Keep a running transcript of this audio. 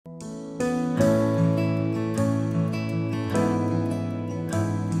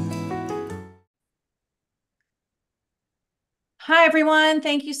Hi, everyone.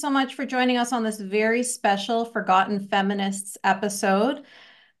 Thank you so much for joining us on this very special Forgotten Feminists episode.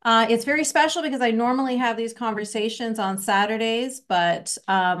 It's very special because I normally have these conversations on Saturdays, but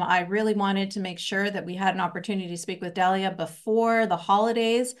I really wanted to make sure that we had an opportunity to speak with Dalia before the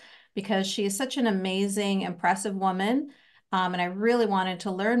holidays because she is such an amazing, impressive woman. And I really wanted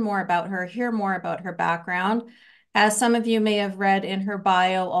to learn more about her, hear more about her background. As some of you may have read in her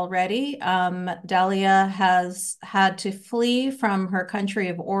bio already, Dalia has had to flee from her country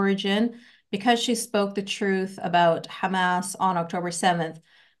of origin because she spoke the truth about Hamas on October 7th.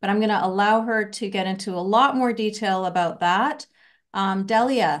 But I'm going to allow her to get into a lot more detail about that.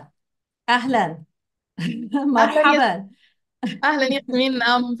 Dalia, ahlan, أهلا marhaban. أهلا Yasmine.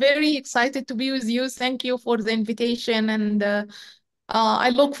 I'm very excited to be with you. Thank you for the invitation, and I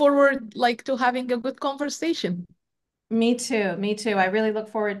look forward to having a good conversation. Me too. Me too. I really look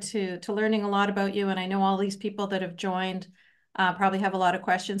forward to learning a lot about you, and I know all these people that have joined probably have a lot of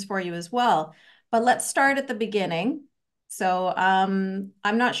questions for you as well. But let's start at the beginning. So I'm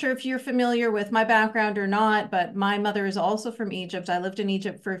not sure if you're familiar with my background or not, but my mother is also from Egypt. I lived in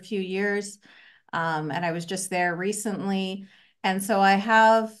Egypt for a few years, and I was just there recently. And so I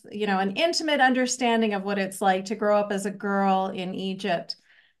have, an intimate understanding of what it's like to grow up as a girl in Egypt.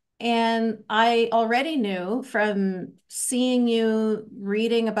 And I already knew from seeing you,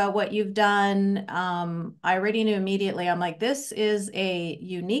 reading about what you've done, I already knew immediately. I'm like, this is a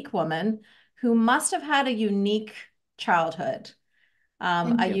unique woman who must have had a unique childhood.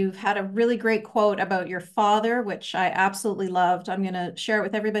 Thank you. You've had a really great quote about your father, which I absolutely loved. I'm going to share it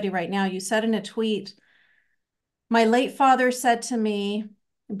with everybody right now. You said in a tweet, my late father said to me,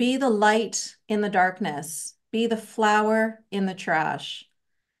 be the light in the darkness, be the flower in the trash.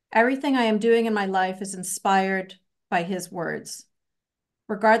 Everything I am doing in my life is inspired by his words.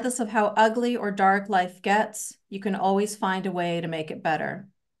 Regardless of how ugly or dark life gets, you can always find a way to make it better.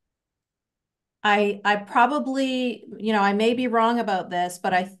 I probably, I may be wrong about this,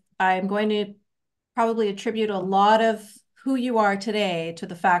 but I'm going to probably attribute a lot of who you are today to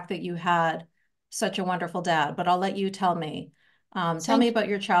the fact that you had such a wonderful dad. But I'll let you tell me. Tell me Thank about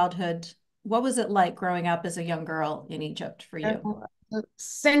your childhood. What was it like growing up as a young girl in Egypt for you. you?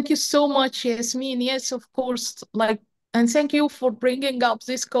 Thank you so much, Yasmine. Yes, of course. And thank you for bringing up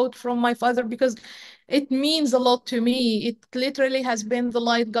this quote from my father because it means a lot to me. It literally has been the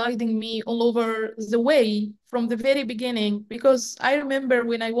light guiding me all over the way from the very beginning. Because I remember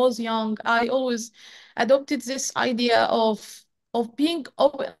when I was young, I always adopted this idea of being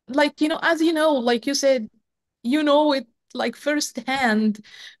open. As you know, like you said, you know it like firsthand.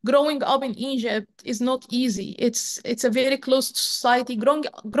 Growing up in Egypt is not easy. It's a very closed society.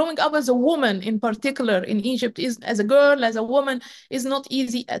 Growing up as a woman in particular in Egypt is as a girl, as a woman, is not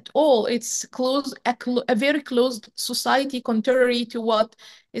easy at all. It's a very closed society, contrary to what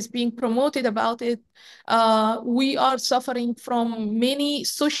is being promoted about it. We are suffering from many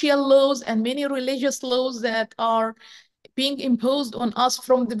social laws and many religious laws that are being imposed on us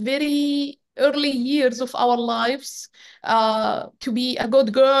from the very early years of our lives. To be a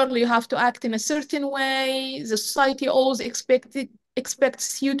good girl, you have to act in a certain way. The society always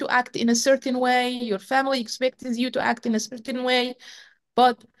expects you to act in a certain way. Your family expects you to act in a certain way.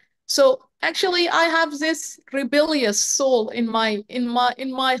 But so actually, I have this rebellious soul in my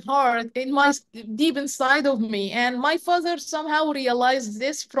heart, in my deep inside of me. And my father somehow realized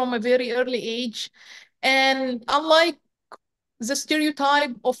this from a very early age. And unlike the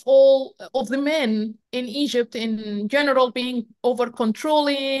stereotype of all of the men in Egypt in general being over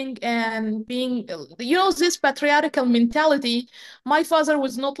controlling and being, this patriarchal mentality, my father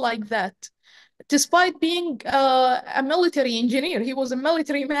was not like that. Despite being a military engineer, he was a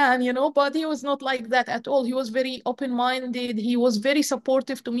military man, but he was not like that at all. He was very open-minded. He was very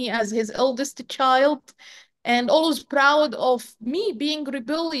supportive to me as his eldest child and always proud of me being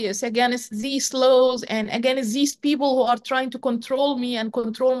rebellious against these laws and against these people who are trying to control me and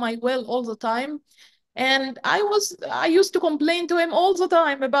control my will all the time. And I used to complain to him all the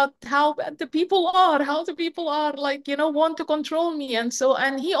time about how bad the people are, how the people are want to control me. And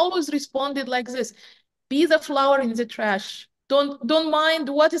he always responded like this: be the flower in the trash. Don't mind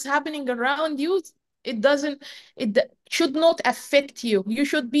what is happening around you. It doesn't, it should not affect you. You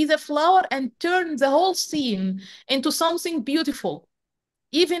should be the flower and turn the whole scene into something beautiful,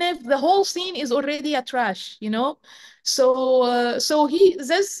 even if the whole scene is already a trash. So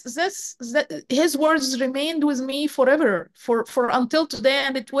his words remained with me forever, for until today,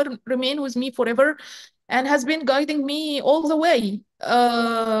 and it will remain with me forever, and has been guiding me all the way.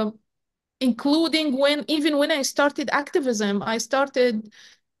 Including even when I started activism, I started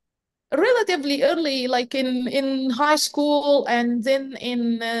relatively early, like in high school, and then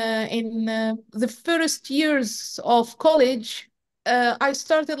in the first years of college, I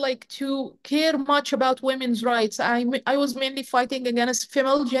started like to care much about women's rights. I was mainly fighting against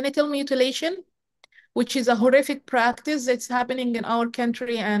female genital mutilation, which is a horrific practice that's happening in our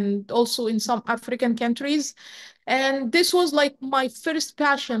country and also in some African countries. And this was like my first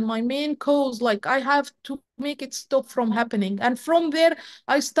passion, my main cause. Like, I have to make it stop from happening. And from there,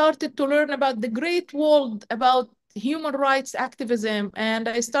 I started to learn about the great world about human rights activism. And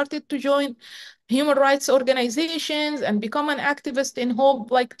I started to join human rights organizations and become an activist in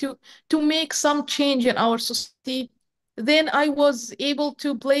hope like to make some change in our society. Then I was able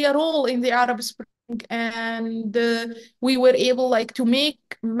to play a role in the Arab Spring, and we were able like to make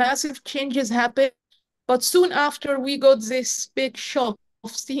massive changes happen. But soon after, we got this big shock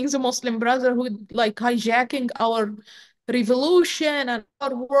of seeing the Muslim Brotherhood like hijacking our revolution and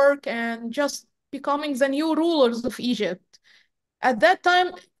our work and just becoming the new rulers of Egypt. At that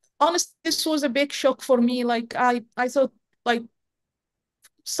time, honestly, this was a big shock for me. Like, I thought, like,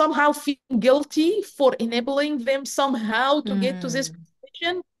 somehow feeling guilty for enabling them somehow to get to this Mm.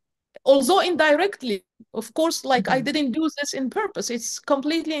 position, although indirectly. Of course, like, I Mhm. didn't do this in purpose. It's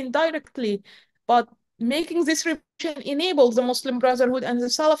completely indirectly. But making this revolution enabled the Muslim Brotherhood and the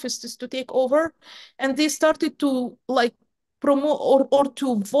Salafists to take over, and they started to like promote or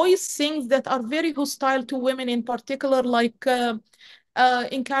to voice things that are very hostile to women in particular, like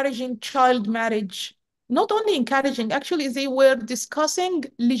encouraging child marriage. Not only encouraging, actually, they were discussing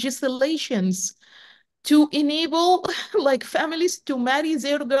legislations to enable like families to marry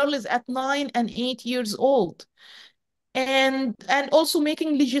their girls at 9 and 8 years old, and also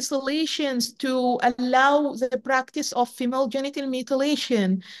making legislations to allow the practice of female genital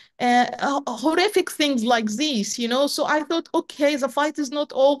mutilation, horrific things like this, you know. So I thought, okay, the fight is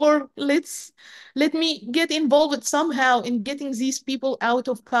not over. Let me get involved somehow in getting these people out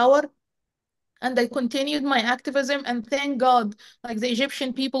of power. And I continued my activism, and thank God, like, the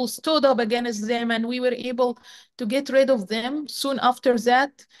Egyptian people stood up against them, and we were able to get rid of them soon after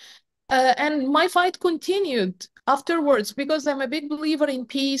that. And my fight continued afterwards because I'm a big believer in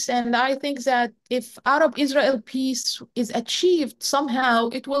peace. And I think that if Arab-Israel peace is achieved somehow,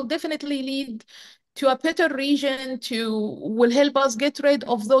 it will definitely lead to a better region, will help us get rid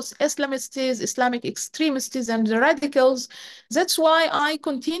of those Islamists, Islamic extremists, and the radicals. That's why I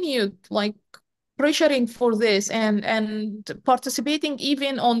continued like pressuring for this, and participating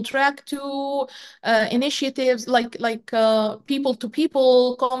even on track to initiatives like people to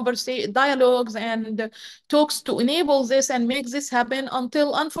people conversation dialogues and talks to enable this and make this happen,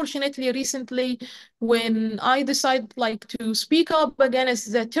 until unfortunately recently, when I decided like to speak up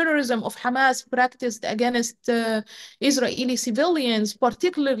against the terrorism of Hamas practiced against Israeli civilians,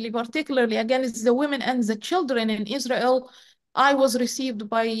 particularly against the women and the children in Israel. I was received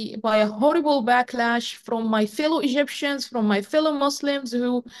by a horrible backlash from my fellow Egyptians, from my fellow Muslims,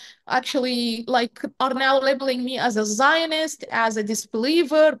 who actually like are now labeling me as a Zionist, as a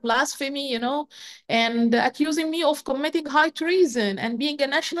disbeliever, blasphemy, you know, and accusing me of committing high treason and being a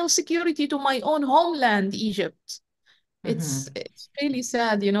national security to my own homeland, Egypt. Mhm. It's really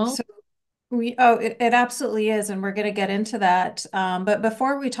sad, you know. So it absolutely is, and we're going to get into that. But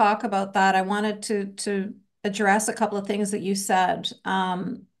before we talk about that, I wanted to address a couple of things that you said.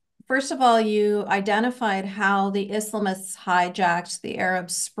 First of all, you identified how the Islamists hijacked the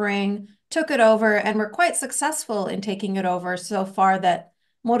Arab Spring, took it over, and were quite successful in taking it over so far that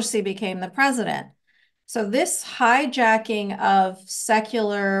Morsi became the president. So this hijacking of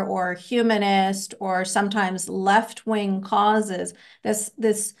secular or humanist or sometimes left-wing causes,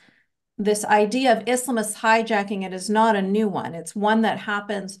 this idea of Islamists hijacking it is not a new one. It's one that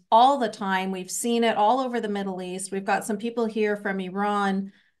happens all the time. We've seen it all over the Middle East. We've got some people here from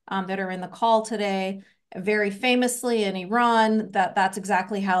Iran that are in the call today. Very famously in Iran, that's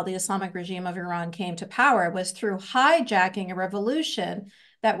exactly how the Islamic regime of Iran came to power, was through hijacking a revolution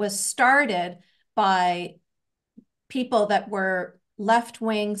that was started by people that were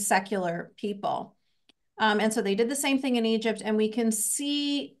left-wing secular people. And so they did the same thing in Egypt, and we can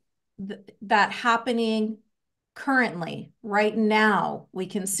see that happening currently, right now. We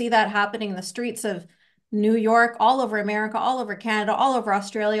can see that happening in the streets of New York, all over America, all over Canada, all over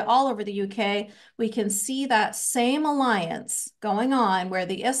Australia, all over the UK. We can see that same alliance going on where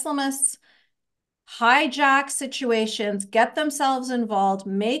the Islamists hijack situations, get themselves involved,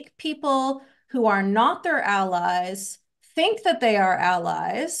 make people who are not their allies think that they are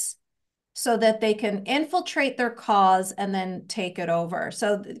allies, so that they can infiltrate their cause and then take it over.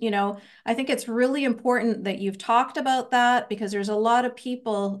 So, I think it's really important that you've talked about that, because there's a lot of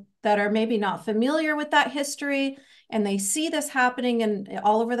people that are maybe not familiar with that history, and they see this happening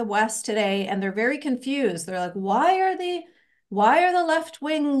all over the West today, and they're very confused. They're like, why are the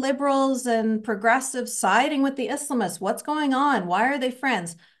left-wing liberals and progressives siding with the Islamists? What's going on? Why are they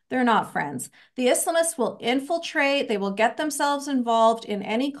friends? They're not friends. The Islamists will infiltrate, they will get themselves involved in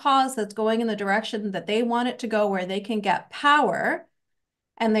any cause that's going in the direction that they want it to go, where they can get power,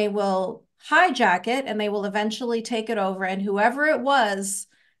 and they will hijack it, and they will eventually take it over. And whoever it was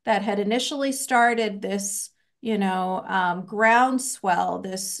that had initially started this, groundswell,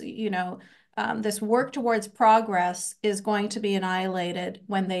 this, this work towards progress, is going to be annihilated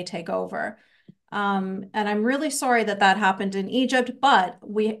when they take over. And I'm really sorry that that happened in Egypt, but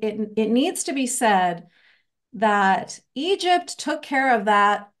it needs to be said that Egypt took care of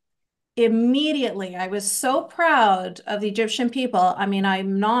that immediately. I was so proud of the Egyptian people. I mean,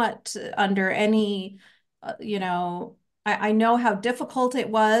 I'm not under any, I know how difficult it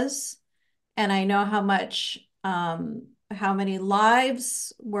was, and I know how much, how many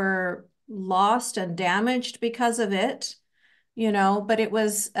lives were lost and damaged because of it, but it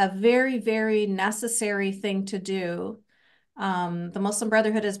was a very, very necessary thing to do. The Muslim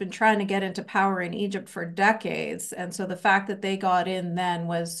Brotherhood has been trying to get into power in Egypt for decades. And so the fact that they got in then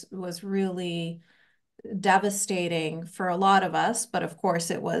was really devastating for a lot of us. But of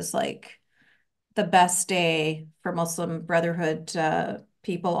course, it was like the best day for Muslim Brotherhood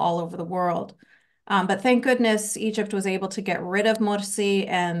people all over the world. But thank goodness Egypt was able to get rid of 𝗬𝗀𝗧,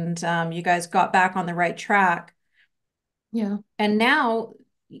 and you guys got back on the right track. Yeah. And now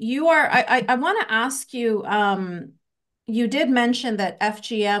you are, I want to ask you, you did mention that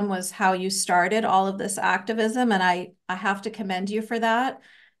𝗬𝗀𝗧'𝗦 was how you started all of this activism, and I have to commend you for that,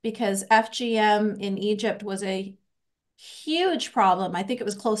 because 𝗬𝗀𝗧'𝗦 in Egypt was a huge problem. I think it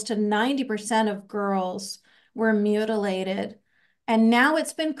was close to 90% of girls were mutilated, and now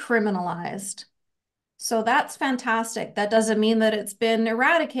it's been criminalized. So that's fantastic. That doesn't mean that it's been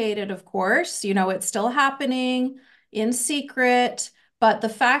eradicated, of course. It's still happening in secret, but the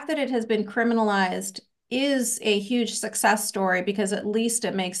fact that it has been criminalized is a huge success story, because at least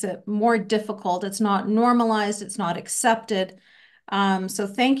it makes it more difficult. It's not normalized, it's not accepted. So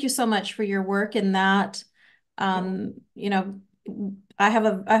thank you so much for your work in that. I have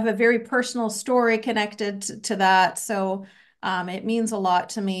a very personal story connected to that. So it means a lot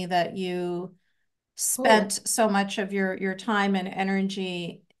to me that you spent so much of your time and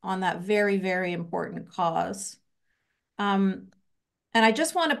energy on that very, very important cause. And I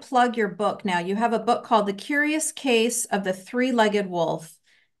just want to plug your book now. You have a book called The Curious Case of the Three-Legged Wolf: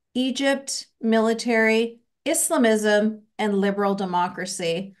 Egypt, Military, Islamism, and Liberal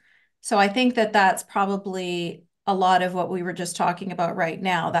Democracy. So I think that that's probably a lot of what we were just talking about right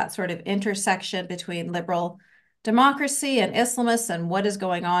now, that sort of intersection between liberal democracy and Islamists and what is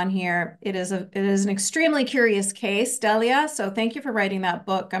going on here. It is an extremely curious case, Dalia. So thank you for writing that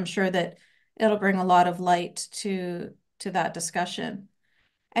book. I'm sure that it'll bring a lot of light to that discussion.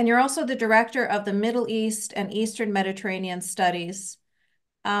 And you're also the director of the Middle East and Eastern Mediterranean Studies.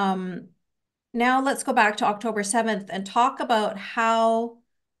 Now let's go back to October 7th and talk about how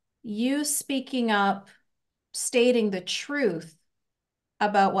you speaking up, stating the truth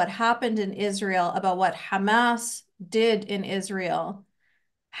about what happened in Israel, about what Hamas did in Israel.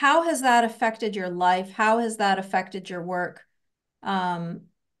 How has that affected your life? How has that affected your work?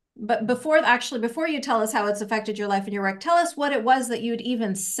 But before you tell us how it's affected your life and your work, tell us what it was that you'd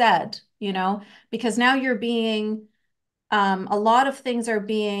even said, because now you're being, a lot of things are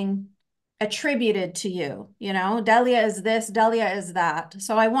being attributed to you, Dalia is this, Dalia is that.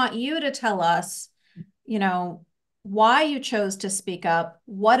 So I want you to tell us, why you chose to speak up,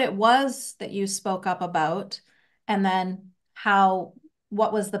 what it was that you spoke up about, and then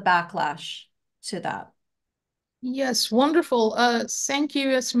what was the backlash to that? Yes, wonderful. Thank you,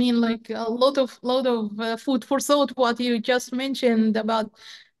 Yasmine. Like a lot of food for thought what you just mentioned about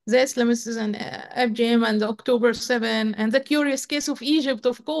the Islamists and 𝗬𝗀𝗧'𝗦 and October 7 and the curious case of Egypt,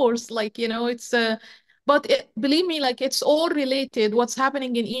 of course. Like, it's but believe me, like it's all related. What's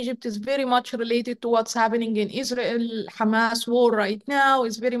happening in Egypt is very much related to what's happening in Israel. Hamas war right now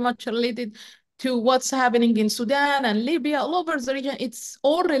is very much related to what's happening in Sudan and Libya, all over the region. It's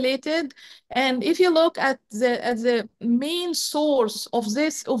all related. And if you look at the main source of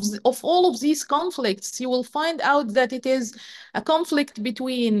all of these conflicts, you will find out that it is a conflict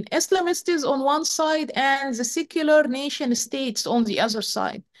between Islamists on one side and the secular nation states on the other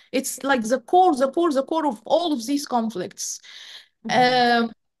side. It's like the core of all of these conflicts.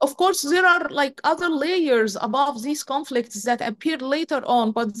 Of course, there are like other layers above these conflicts that appear later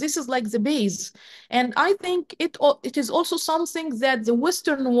on, but this is like the base. And I think it is also something that the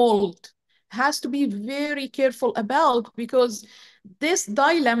Western world has to be very careful about, because this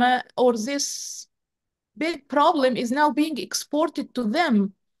dilemma or this big problem is now being exported to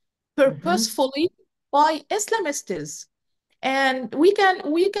them Mm-hmm. purposefully by Islamists. And we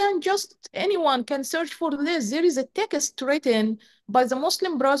can just, anyone can search for this. There is a text written by the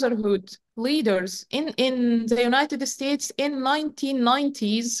Muslim Brotherhood leaders in the United States in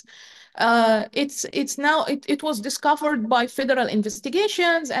 1990s. It was discovered by federal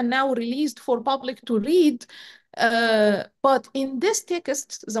investigations and now released for public to read. But in this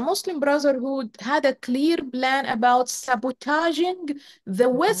text, the Muslim Brotherhood had a clear plan about sabotaging the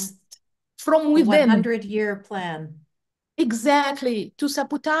Mm-hmm. West from The within. 100-year plan. Exactly, to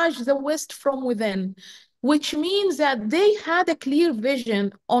sabotage the West from within, which means that they had a clear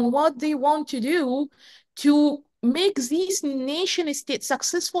vision on what they want to do to make these nation states,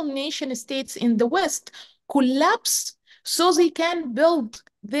 successful nation states in the West, collapse so they can build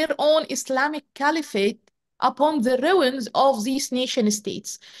their own Islamic caliphate upon the ruins of these nation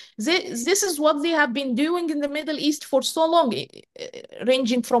states. This is what they have been doing in the Middle East for so long,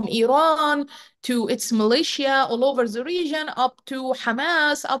 ranging from Iran to its militia all over the region, up to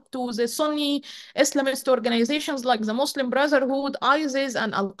Hamas, up to the Sunni Islamist organizations like the Muslim Brotherhood, ISIS,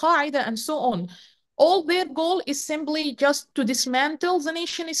 and Al-Qaeda, and so on. All their goal is simply just to dismantle the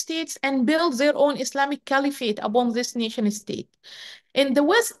nation states and build their own Islamic caliphate upon this nation state. In the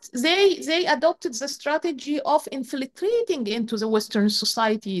West, they adopted the strategy of infiltrating into the Western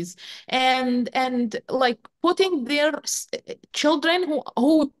societies and like putting their children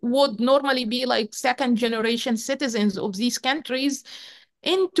who would normally be like second generation citizens of these countries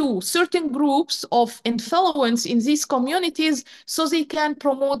into certain groups of influence in these communities so they can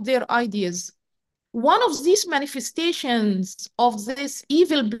promote their ideas. One of these manifestations of this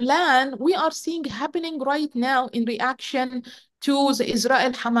evil plan we are seeing happening right now in reaction to the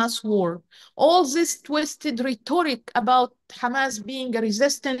Israel-Hamas war. All this twisted rhetoric about Hamas being a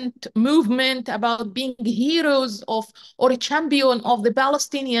resistant movement, about being heroes of or a champion of the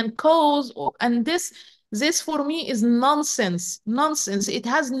Palestinian cause, and this for me is nonsense. Nonsense. It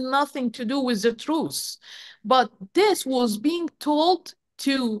has nothing to do with the truth. But this was being told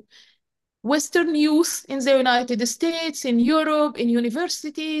to Western youth in the United States, in Europe, in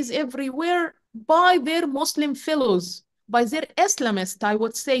universities, everywhere, by their Muslim fellows, by their Islamist, I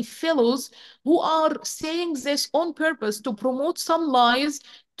would say, fellows, who are saying this on purpose to promote some lies,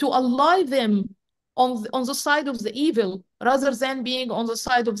 to ally them on the side of the evil rather than being on the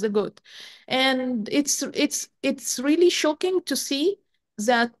side of the good. And it's really shocking to see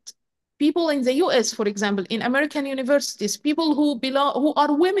that people in the US, for example, in American universities, people who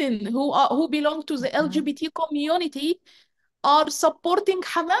are women, who belong to the Mm-hmm. LGBT community, are supporting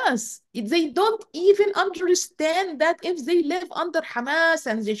Hamas. They don't even understand that if they live under Hamas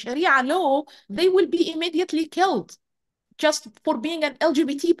and the Sharia law, they will be immediately killed just for being an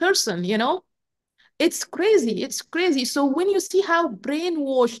LGBT person, you know? It's crazy. It's crazy. So when you see how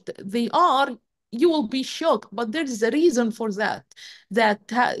brainwashed they are, you will be shocked. But there is a reason for that.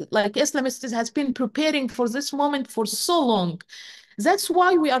 Like Islamists has been preparing for this moment for so long. That's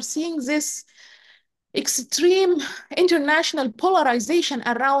why we are seeing this extreme international polarization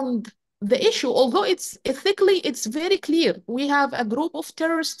around the issue. Although it's ethically, it's very clear. We have a group of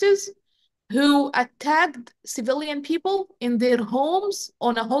terrorists who attacked civilian people in their homes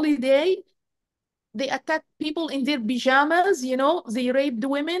on a holiday. They attacked people in their pajamas, you know, they raped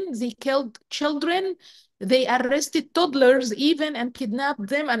women, they killed children, they arrested toddlers even and kidnapped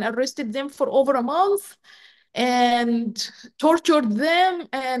them and arrested them for over a month and tortured them.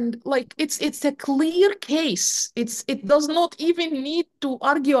 And like it's a clear case. It does not even need to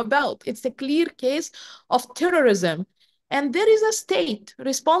argue about. It's a clear case of terrorism. And there is a state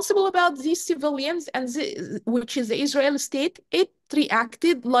responsible about these civilians, and which is the Israel state. It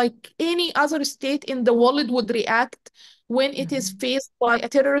reacted like any other state in the world would react when it is Mm-hmm. faced by a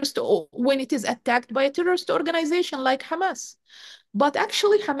terrorist or when it is attacked by a terrorist organization like Hamas. But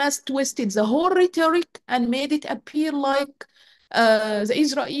actually, Hamas twisted the whole rhetoric and made it appear like the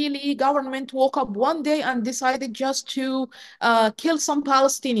Israeli government woke up one day and decided just to kill some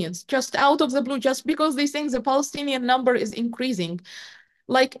Palestinians, just out of the blue, just because they think the Palestinian number is increasing.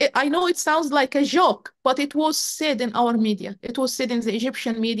 Like, I know it sounds like a joke, but it was said in our media. It was said in the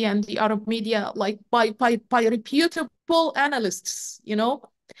Egyptian media and the Arab media, like by reputable analysts, you know.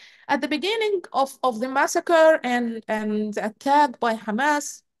 At the beginning of the massacre and the attack by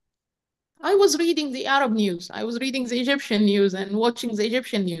Hamas, I was reading the Arab news. I was reading the Egyptian news and watching the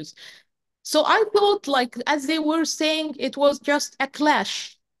Egyptian news. So I thought, like, as they were saying, it was just a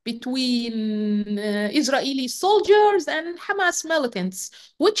clash between Israeli soldiers and Hamas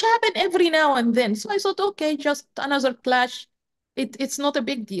militants, which happen every now and then. So I thought, okay, just another clash. It's not a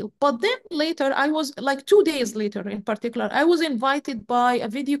big deal. But then later, I was like 2 days later in particular, I was invited by a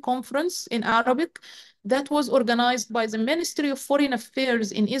video conference in Arabic that was organized by the Ministry of Foreign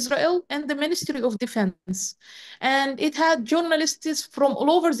Affairs in Israel and the Ministry of Defense. And it had journalists from all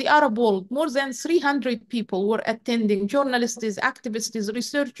over the Arab world. More than 300 people were attending, journalists, activists,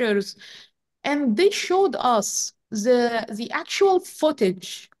 researchers, and they showed us the actual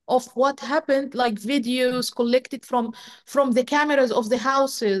footage of what happened, like videos collected from the cameras of the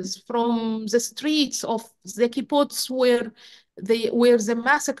houses, from the streets of the kibbutz where the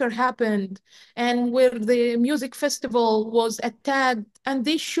massacre happened, and where the music festival was attacked. And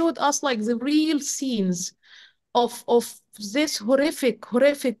they showed us like the real scenes of this horrific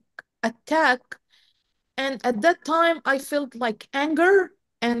attack. And at that time, I felt like anger,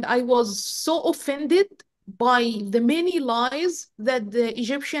 and I was so offended by the many lies that the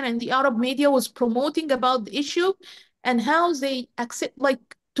Egyptian and the Arab media was promoting about the issue, and how they accept, like,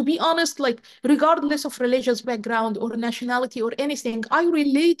 to be honest, like, regardless of religious background or nationality or anything, I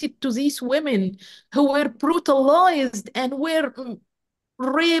related to these women who were brutalized and were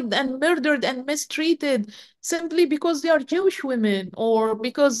raped and murdered and mistreated simply because they are Jewish women or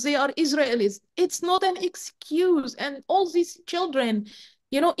because they are Israelis. It's not an excuse. And all these children,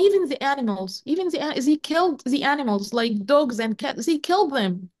 even the animals, they killed the animals like dogs and cats. They killed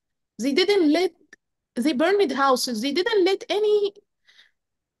them. They didn't let, they burned houses. They didn't let any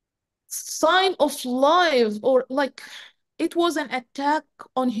sign of life, or like, it was an attack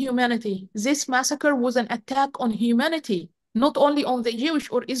on humanity. This massacre was an attack on humanity, not only on the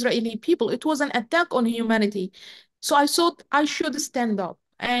Jewish or Israeli people. It was an attack on humanity. So I thought I should stand up.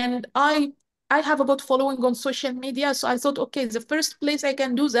 And I have a good following on social media. So I thought, okay, the first place I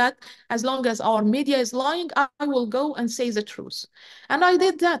can do that, as long as our media is lying, I will go and say the truth. And I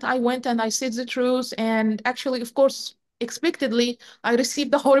did that. I went and I said the truth. And actually, of course, expectedly, I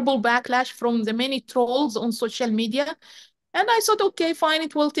received a horrible backlash from the many trolls on social media. And I thought, okay, fine,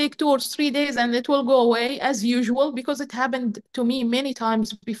 it will take 2 or 3 days and it will go away as usual, because it happened to me many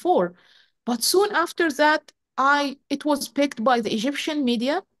times before. But soon after that, it was picked by the Egyptian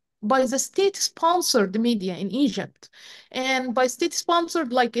media, by the state-sponsored media in Egypt. And by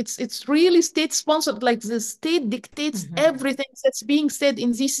state-sponsored, like, it's really state-sponsored, like the state dictates everything that's being said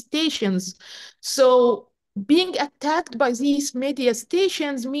in these stations. So being attacked by these media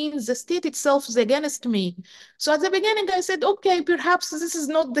stations means the state itself is against me. So at the beginning, I said, okay, perhaps this is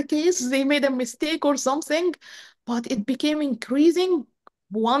not the case. They made a mistake or something, but it became increasing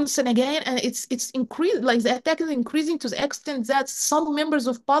once and again, and it's increased. Like, the attack is increasing to the extent that some members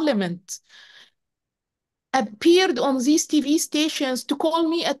of parliament appeared on these TV stations to call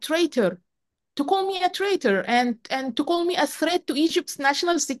me a traitor, and to call me a threat to Egypt's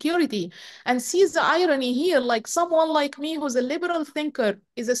national security. And see the irony here, like, someone like me who's a liberal thinker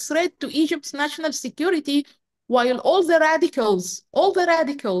is a threat to Egypt's national security, while all the radicals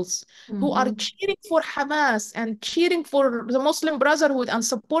who are cheering for Hamas and cheering for the Muslim Brotherhood and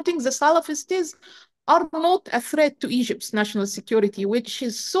supporting the Salafists are not a threat to Egypt's national security, which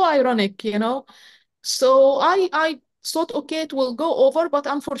is so ironic. So I thought, okay, it will go over, but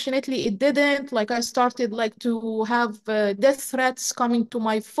unfortunately it didn't. Like, I started like to have death threats coming to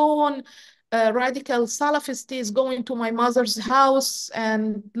my phone, radical Salafists going to my mother's house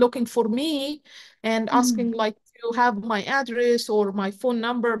and looking for me and asking like to have my address or my phone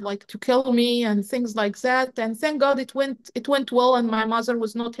number, like to kill me and things like that. And thank God it went well, and my mother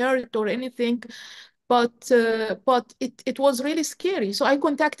was not hurt or anything. But it was really scary. So I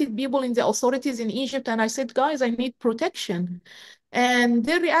contacted people in the authorities in Egypt and I said, guys, I need protection. And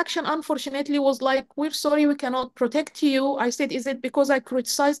their reaction, unfortunately, was like, we're sorry, we cannot protect you. I said, is it because I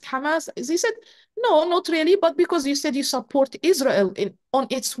criticized Hamas? They said, no, not really, but because you said you support Israel in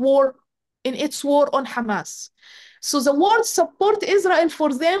its war on Hamas. So the word support Israel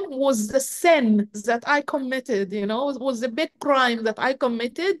for them was the sin that I committed, it was the big crime that I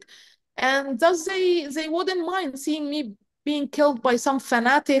committed. And thus they wouldn't mind seeing me being killed by some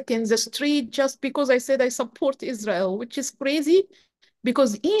fanatic in the street just because I said I support Israel, which is crazy,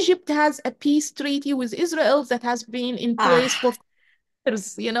 because Egypt has a peace treaty with Israel that has been in place for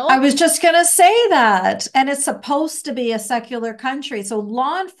years, I was just going to say that. And it's supposed to be a secular country. So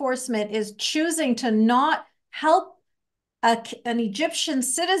law enforcement is choosing to not help an Egyptian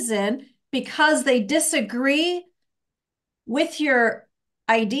citizen because they disagree with your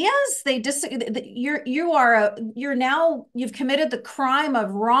ideas. You've committed the crime of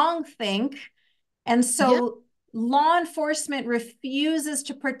wrongthink. And Yeah. so law enforcement refuses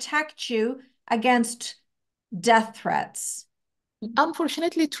to protect you against death threats.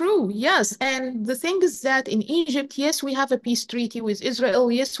 Unfortunately true, yes. And the thing is that in Egypt, yes, we have a peace treaty with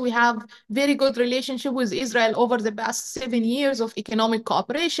Israel. Yes, we have very good relationship with Israel over the past 7 years of economic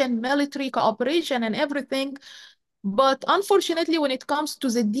cooperation, military cooperation, and everything. But unfortunately, when it comes to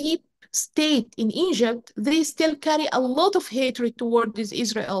the deep state in Egypt, they still carry a lot of hatred towards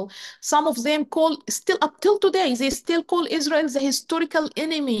Israel. Some of them still up till today, they still call Israel the historical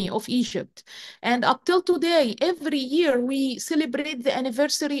enemy of Egypt. And up till today, every year we celebrate the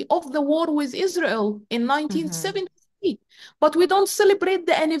anniversary of the war with Israel in 1973. But we don't celebrate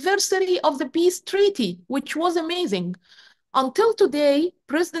the anniversary of the peace treaty, which was amazing. Until today,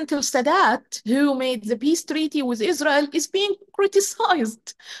 President 𝗟𝗧𝗦, who made the peace treaty with Israel, is being criticized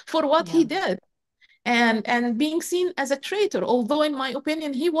for what Yeah. he did and being seen as a traitor, although in my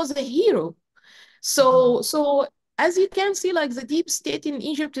opinion, he was a hero. So as you can see, like the deep state in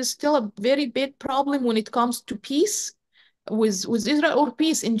Egypt is still a very big problem when it comes to peace with Israel or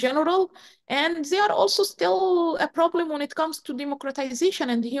peace in general. And they are also still a problem when it comes to democratization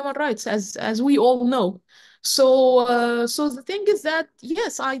and human rights, as we all know. So the thing is that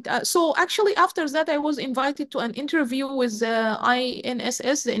yes, so actually after that I was invited to an interview with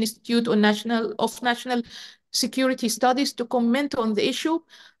INSS, the Institute on National Security Studies, to comment on the issue.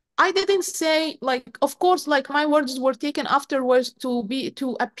 I didn't say, like, of course, like my words were taken afterwards to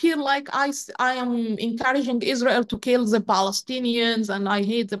appear like I am encouraging Israel to kill the Palestinians and I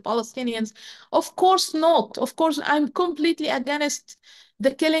hate the Palestinians. Of course not. Of course, I'm completely against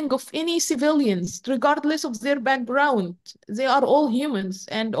the killing of any civilians, regardless of their background. They are all humans.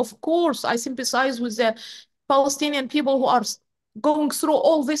 And of course, I sympathize with the Palestinian people who are going through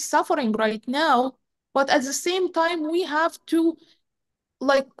all this suffering right now. But at the same time, we have to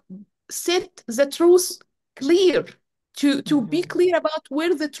like set the truth clear, to be clear about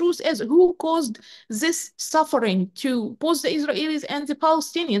where the truth is, who caused this suffering to both the Israelis and the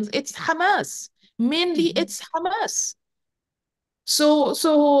Palestinians. It's Hamas. Mainly it's Hamas. So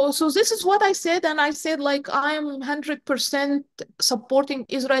this is what I said, and I said like I am 100% supporting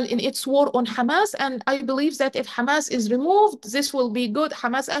Israel in its war on Hamas, and I believe that if Hamas is removed, this will be good.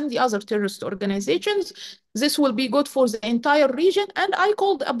 Hamas and the other terrorist organizations, this will be good for the entire region. And I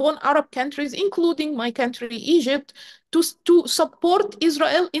called upon Arab countries, including my country, Egypt, to support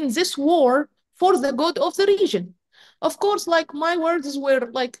Israel in this war for the good of the region. Of course, like my words were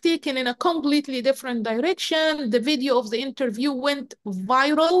like taken in a completely different direction. The video of the interview went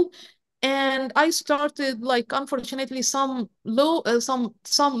viral, and I started, like, unfortunately, some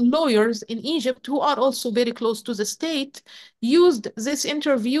lawyers in Egypt who are also very close to the state used this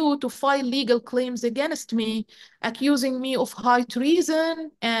interview to file legal claims against me, accusing me of high treason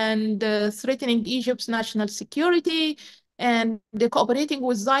and threatening Egypt's national security, and they're cooperating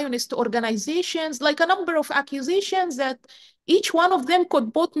with Zionist organizations, like a number of accusations that each one of them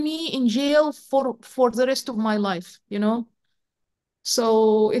could put me in jail for the rest of my life, you know?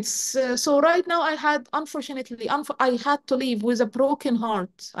 So it's so right now unfortunately I had to leave with a broken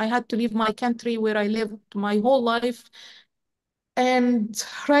heart. I had to leave my country where I lived my whole life. And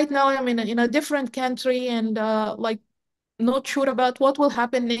right now I'm in a different country, and like not sure about what will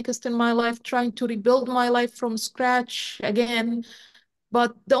happen next in my life, trying to rebuild my life from scratch again.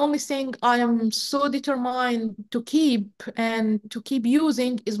 But the only thing I am so determined to keep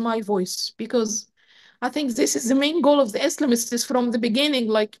using is my voice, because I think this is the main goal of the Islamists from the beginning,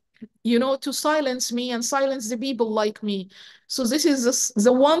 like, to silence me and silence the people like me. So this is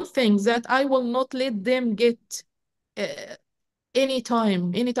the one thing that I will not let them get uh,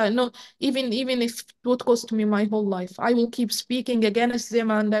 anytime. No, even if it would cost me my whole life, I will keep speaking against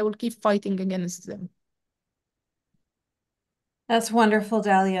them and I will keep fighting against them. That's wonderful,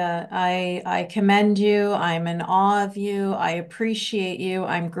 Dalia. I commend you. I'm in awe of you. I appreciate you.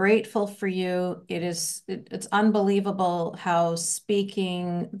 I'm grateful for you. It's unbelievable how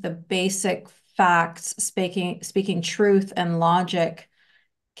speaking the basic facts, speaking truth and logic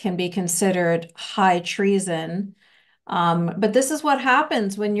can be considered high treason. But this is what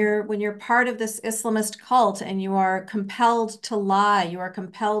happens when you're part of this Islamist cult and you are compelled to lie. You are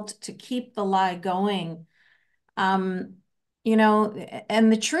compelled to keep the lie going. Um,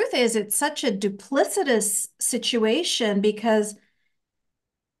 and the truth is, it's such a duplicitous situation because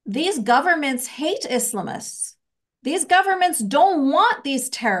these governments hate Islamists. These governments don't want these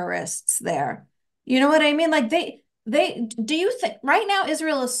terrorists there. You know what I mean? Like do you think right now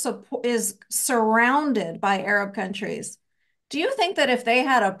Israel is surrounded by Arab countries? Do you think that if they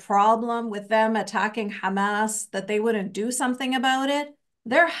had a problem with them attacking Hamas, that they wouldn't do something about it?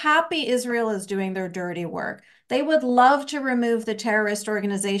 They're happy Israel is doing their dirty work. They would love to remove the terrorist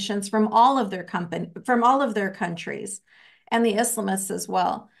organizations from all of their countries, and the Islamists as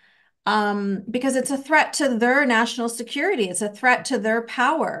well, because it's a threat to their national security. It's a threat to their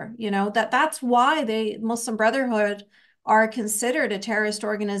power. That's why Muslim Brotherhood are considered a terrorist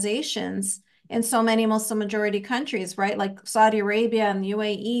organizations in so many Muslim majority countries, right? Like Saudi Arabia and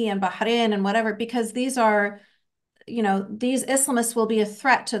UAE and Bahrain and whatever, because these Islamists will be a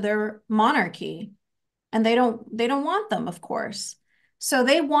threat to their monarchy, and they don't want them, of course. So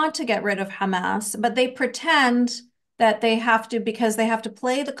they want to get rid of Hamas, but they pretend that they have to, because they have to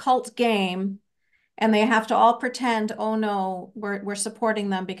play the cult game, and they have to all pretend, oh no, we're supporting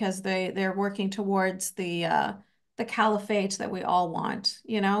them because they're working towards the caliphate that we all want.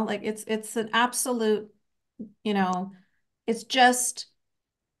 Like it's an absolute, it's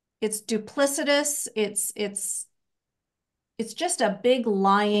duplicitous. It's just a big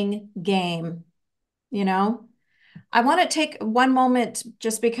lying game. I want to take one moment,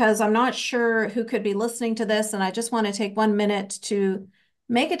 just because I'm not sure who could be listening to this, and I just want to take 1 minute to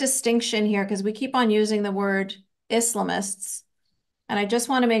make a distinction here, because we keep on using the word Islamists, and I just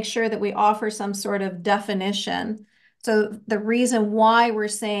want to make sure that we offer some sort of definition. So the reason why we're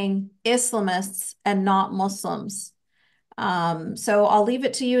saying Islamists and not Muslims. So I'll leave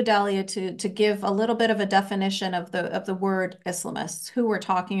it to you, Dalia, to give a little bit of a definition of the word Islamists, who we're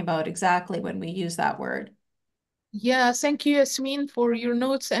talking about exactly when we use that word. Yeah, thank you, Yasmine, for your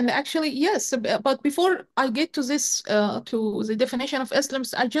notes. And actually, yes, but before I get to this, to the definition of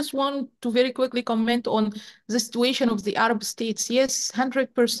Islams, I just want to very quickly comment on the situation of the Arab states. Yes,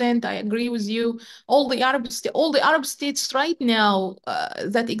 100%, I agree with you. All the Arab states right now,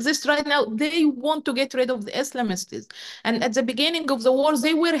 that exist right now, they want to get rid of the Islamists. And at the beginning of the war,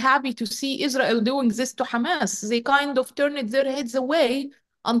 they were happy to see Israel doing this to Hamas. They kind of turned their heads away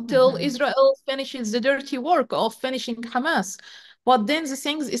until Israel finishes the dirty work of finishing Hamas. But then the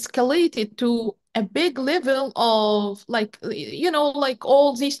things escalated to a big level of, like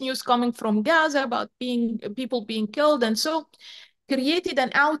all these news coming from Gaza about people being killed, and so created an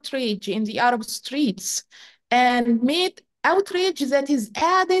outrage in the Arab streets and made outrage that is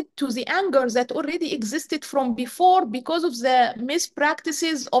added to the anger that already existed from before because of the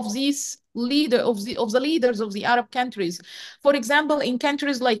mispractices of these of the leaders of the Arab countries. For example, in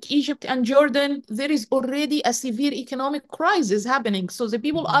countries like Egypt and Jordan, there is already a severe economic crisis happening. So the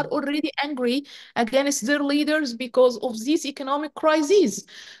people are already angry against their leaders because of these economic crises.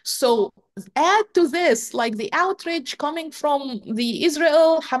 So add to this, like the outrage coming from the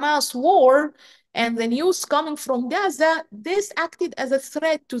Israel-Hamas war and the news coming from Gaza, this acted as a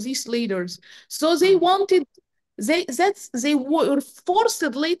threat to these leaders. So they were forced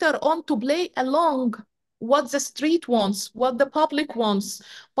later on to play along what the street wants, what the public wants,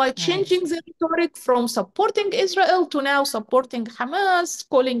 by changing the rhetoric from supporting Israel to now supporting Hamas,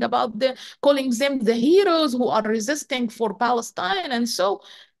 calling them the heroes who are resisting for Palestine,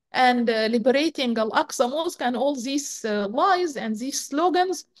 and liberating Al-Aqsa Mosque, and all these lies and these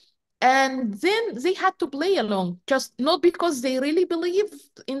slogans. And then they had to play along, just not because they really believed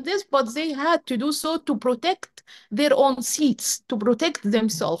in this, but they had to do so to protect their own seats, to protect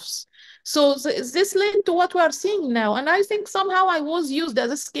themselves. So this led to what we are seeing now. And I think somehow I was used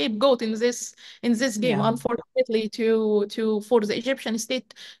as a scapegoat in this game, unfortunately, for the Egyptian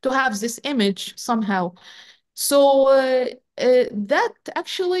state to have this image somehow. So that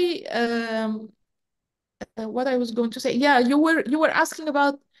actually, what I was going to say, yeah, you were asking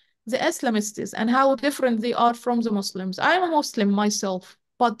about the Islamists and how different they are from the Muslims. I'm a Muslim myself,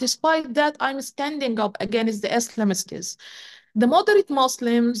 but despite that, I'm standing up against the Islamists. The moderate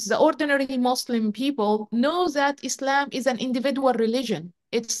Muslims, the ordinary Muslim people, know that Islam is an individual religion.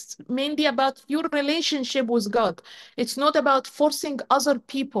 It's mainly about your relationship with God. It's not about forcing other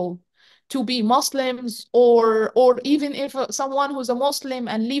people to be Muslims, or even if someone who's a Muslim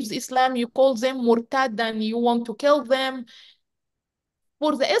and leaves Islam, you call them murtad and you want to kill them.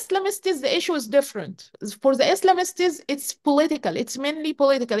 For the Islamists, the issue is different. For the Islamists, it's political. It's mainly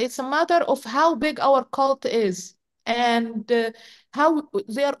political. It's a matter of how big our cult is, and how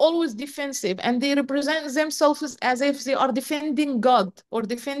they are always defensive, and they represent themselves as if they are defending God or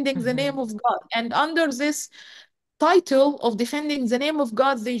defending the name of God. And under this title of defending the name of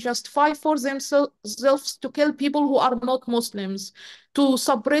God, they just fight for themselves to kill people who are not Muslims, to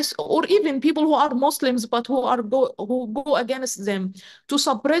suppress, or even people who are Muslims but who go against them, to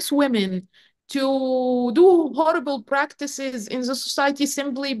suppress women, to do horrible practices in the society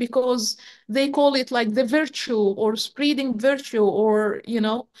simply because they call it like the virtue or spreading virtue, or, you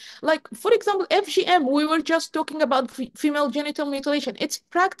know, like, for example, FGM, we were just talking about female genital mutilation. It's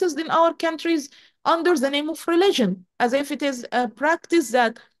practiced in our countries under the name of religion, as if it is a practice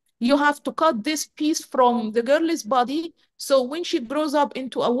that you have to cut this piece from the girl's body. So when she grows up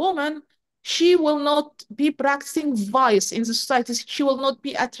into a woman, she will not be practicing vice in the society. She will not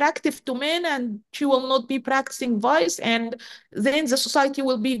be attractive to men, and she will not be practicing vice, and then the society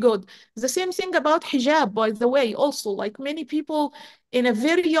will be good. The same thing about hijab, by the way, also, like many people in a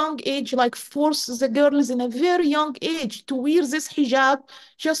very young age, like force the girls in a very young age to wear this hijab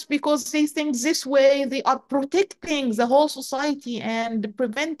just because they think this way they are protecting the whole society and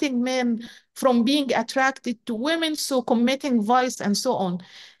preventing men from being attracted to women, so committing vice and so on.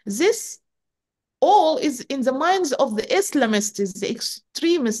 This all is in the minds of the Islamists, the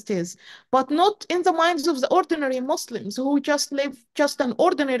extremists, but not in the minds of the ordinary Muslims who just live just an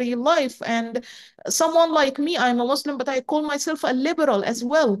ordinary life. And someone like me, I'm a Muslim, but I call myself a liberal as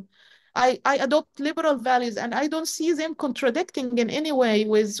well. I adopt liberal values, and I don't see them contradicting in any way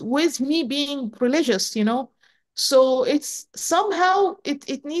with me being religious, you know. So it's somehow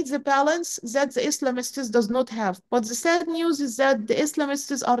it needs a balance that the Islamists does not have. But the sad news is that the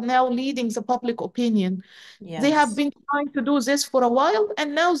Islamists are now leading the public opinion. They have Yes. been trying to do this for a while,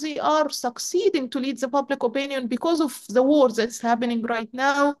 and now they are succeeding to lead the public opinion because of the war that's happening right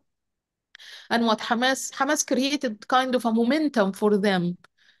now, and what Hamas created kind of a momentum for them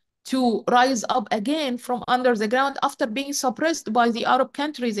to rise up again from under the ground after being suppressed by the Arab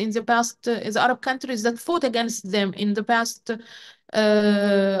countries in the past, the Arab countries that fought against them in the past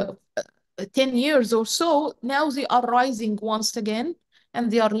 10 years or so. Now they are rising once again, and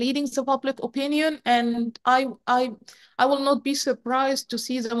they are leading the public opinion. And I will not be surprised to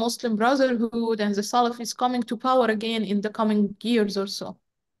see the Muslim Brotherhood and the Salafis coming to power again in the coming years or so.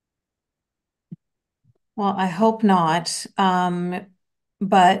 Well, I hope not.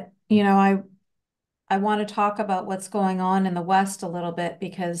 But I want to talk about what's going on in the West a little bit,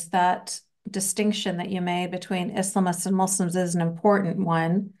 because that distinction that you made between Islamists and Muslims is an important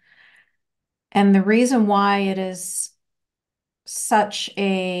one. And the reason why it is such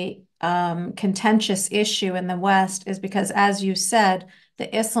a contentious issue in the West is because, as you said, the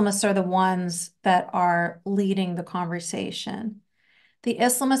Islamists are the ones that are leading the conversation. The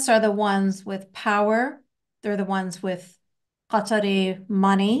Islamists are the ones with power. They're the ones with Qatari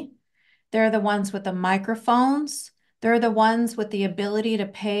money. They're the ones with the microphones. They're the ones with the ability to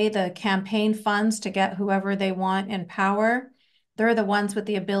pay the campaign funds to get whoever they want in power. They're the ones with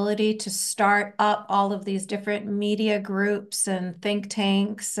the ability to start up all of these different media groups and think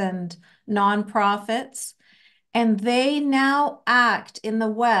tanks and nonprofits. And they now act in the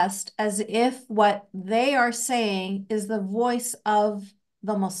West as if what they are saying is the voice of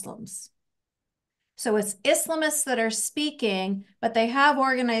the Muslims. So it's Islamists that are speaking, but they have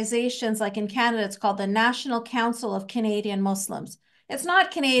organizations like in Canada, it's called the National Council of Canadian Muslims. It's not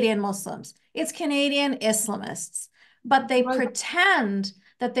Canadian Muslims, it's Canadian Islamists, but they pretend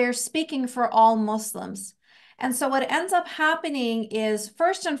that they're speaking for all Muslims. And so what ends up happening is,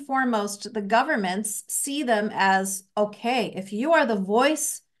 first and foremost, the governments see them as, okay, if you are the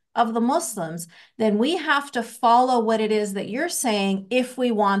voice of the Muslims, then we have to follow what it is that you're saying if we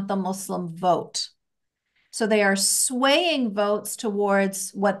want the Muslim vote. So they are swaying votes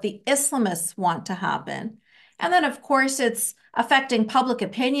towards what the Islamists want to happen. And then, of course, it's affecting public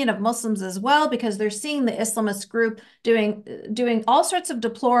opinion of Muslims as well, because they're seeing the Islamist group doing all sorts of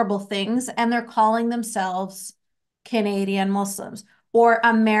deplorable things, and they're calling themselves Canadian Muslims or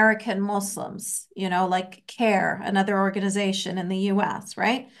American Muslims, like CARE, another organization in the US,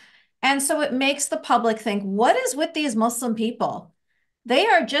 right? And so it makes the public think, what is with these Muslim people? They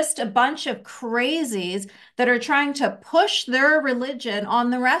are just a bunch of crazies that are trying to push their religion on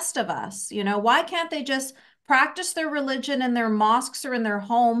the rest of us. Why can't they just practice their religion in their mosques or in their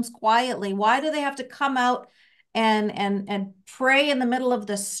homes quietly? Why do they have to come out and pray in the middle of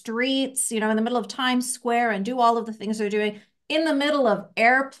the streets, in the middle of Times Square, and do all of the things they're doing in the middle of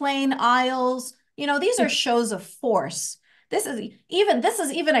airplane aisles? These are shows of force. This is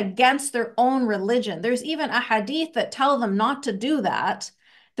even against their own religion. There's even a hadith that tell them not to do that.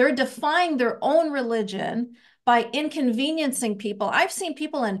 They're defying their own religion by inconveniencing people. I've seen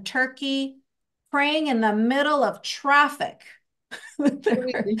people in Turkey praying in the middle of traffic. Buses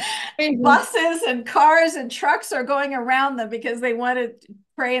and cars and trucks are going around them because they want to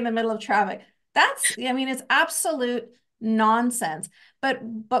pray in the middle of traffic. It's absolute nonsense. But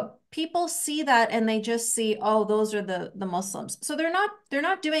people see that and they just see, oh, those are the Muslims. So they're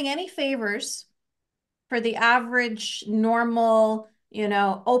not doing any favors for the average, normal,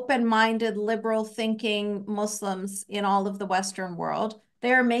 open-minded, liberal thinking Muslims in all of the Western world.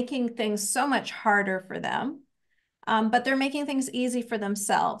 They're making things so much harder for them. But they're making things easy for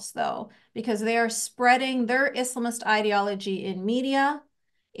themselves, though, because they are spreading their Islamist ideology in media,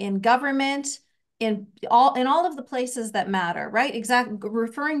 in government, in all of the places that matter, right? Exactly.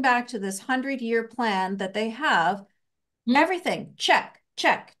 Referring back to this 100-year plan that they have, everything, check,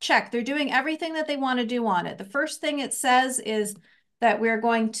 check, check. They're doing everything that they want to do on it. The first thing it says is that we're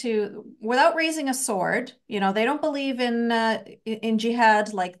going to, without raising a sword, they don't believe in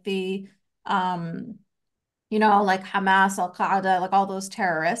jihad like the like Hamas, 𝗟𝗘𝗧𝗦, like all those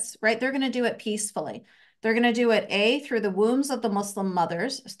terrorists, right? They're going to do it peacefully. They're going to do it, through the wombs of the Muslim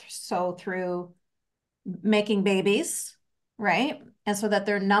mothers, so through making babies, right? And so that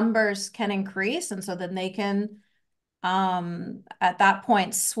their numbers can increase, and so then they can, at that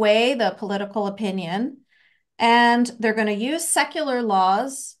point, sway the political opinion. And they're going to use secular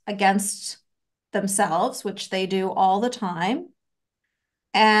laws against themselves, which they do all the time.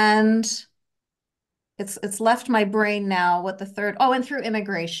 And it's left my brain now what the third, and through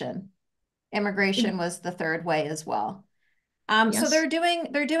immigration. Immigration was the third way as well. So they're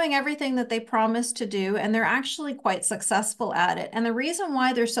doing everything that they promised to do, and they're actually quite successful at it. And the reason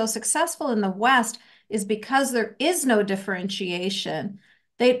why they're so successful in the West is because there is no differentiation.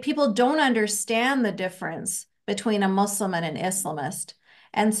 People don't understand the difference between a Muslim and an Islamist.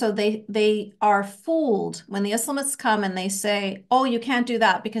 And so they are fooled when the Islamists come and they say, oh, you can't do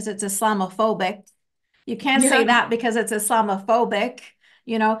that because it's Islamophobic. You can't say that because it's Islamophobic.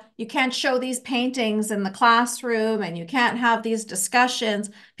 You can't show these paintings in the classroom and you can't have these discussions.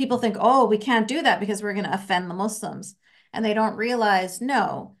 People think, oh, we can't do that because we're going to offend the Muslims. And they don't realize,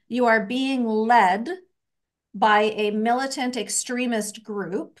 no, you are being led by a militant extremist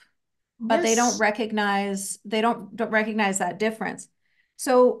group, but they don't recognize that difference.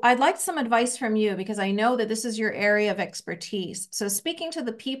 So I'd like some advice from you because I know that this is your area of expertise. So speaking to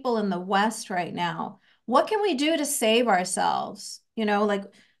the people in the West right now, what can we do to save ourselves? Like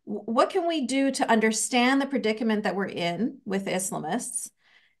what can we do to understand the predicament that we're in with Islamists?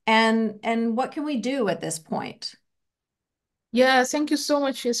 And what can we do at this point? Yeah, thank you so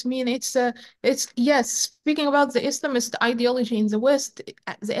much, Yasmine. It's yes. Speaking about the Islamist ideology in the West,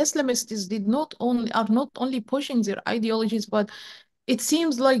 the Islamists are not only pushing their ideologies, but it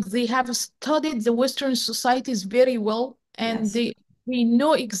seems like they have studied the Western societies very well, and Yes. they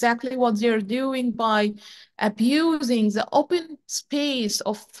know exactly what they're doing by abusing the open space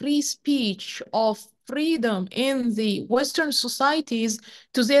of free speech, of freedom in the Western societies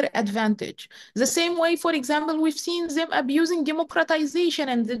to their advantage. The same way, for example, we've seen them abusing democratization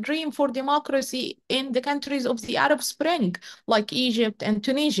and the dream for democracy in the countries of the Arab Spring, like Egypt and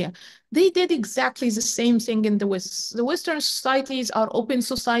Tunisia. They did exactly the same thing in the West. The Western societies are open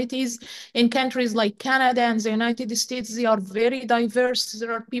societies. In countries like Canada and the United States, they are very diverse.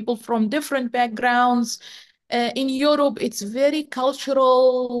 There are people from different backgrounds. In Europe, it's very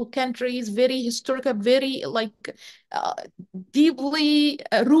cultural countries, very historical, very uh, deeply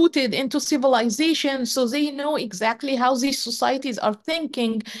rooted into civilization. So they know exactly how these societies are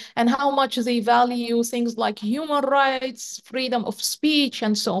thinking and how much they value things like human rights, freedom of speech,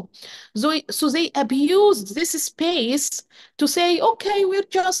 and so. So they abused this space to say, okay,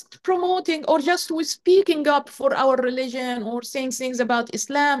 we're just promoting or just we're speaking up for our religion or saying things about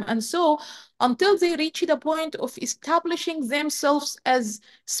Islam and so until they reach the point of establishing themselves as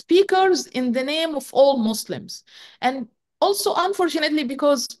speakers in the name of all Muslims. And also, unfortunately,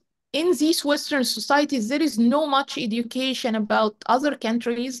 because in these Western societies, there is no much education about other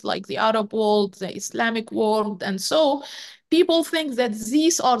countries like the Arab world, the Islamic world, and so people think that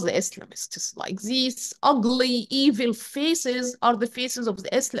these are the Islamists, like these ugly, evil faces are the faces of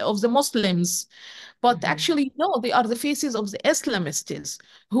the Muslims. But actually, no, they are the faces of the Islamists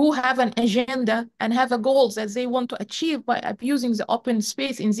who have an agenda and have a goal that they want to achieve by abusing the open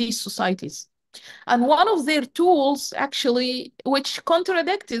space in these societies. And one of their tools, actually, which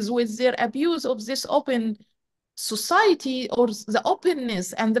contradicts with their abuse of this open society or the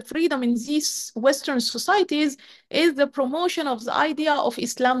openness and the freedom in these Western societies, is the promotion of the idea of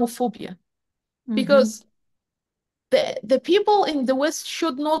Islamophobia. Because the people in the West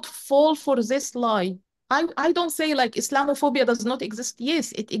should not fall for this lie. I don't say like Islamophobia does not exist.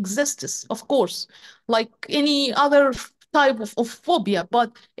 Yes, it exists, of course, like any other type of phobia,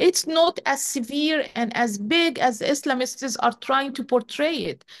 but it's not as severe and as big as the Islamists are trying to portray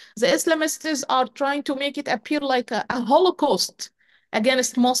it. The Islamists are trying to make it appear like a Holocaust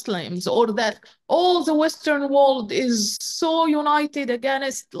against Muslims, or that all the Western world is so united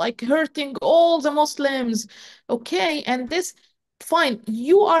against, like, hurting all the Muslims. Okay, and this, fine,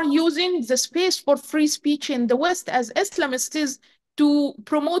 you are using the space for free speech in the West as Islamists to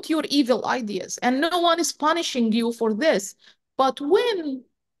promote your evil ideas, and no one is punishing you for this. But when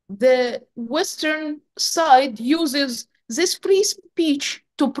the Western side uses this free speech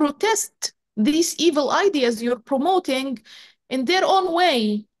to protest these evil ideas you're promoting in their own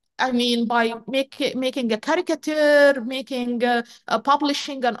way, I mean, by making a caricature,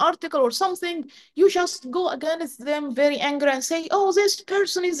 publishing an article or something, you just go against them very angry and say, oh, this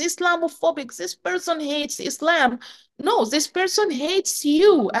person is Islamophobic, this person hates Islam. No, this person hates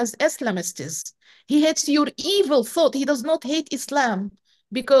you as Islamists. He hates your evil thought. He does not hate Islam,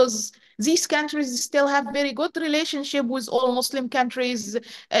 because these countries still have very good relationship with all Muslim countries.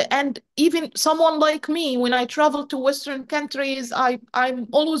 And even someone like me, when I travel to Western countries, I'm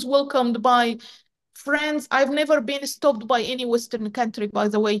always welcomed by friends. I've never been stopped by any Western country, by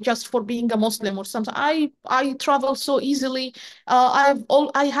the way, just for being a Muslim or something. I travel so easily.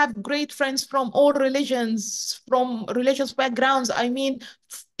 I have great friends from all religions, from religious backgrounds. I mean,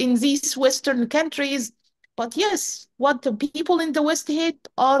 in these Western countries. But yes, what the people in the West hate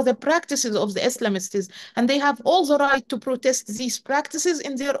are the practices of the Islamists, and they have all the right to protest these practices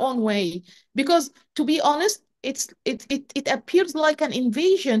in their own way. Because, to be honest, it appears like an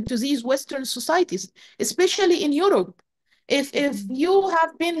invasion to these Western societies, especially in Europe. If you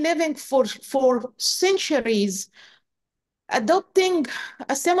have been living for centuries adopting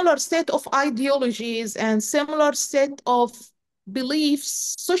a similar set of ideologies and similar set of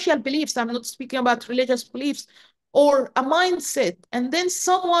beliefs, social beliefs, I'm not speaking about religious beliefs, or a mindset, and then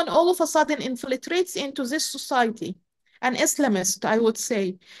someone all of a sudden infiltrates into this society, an Islamist, I would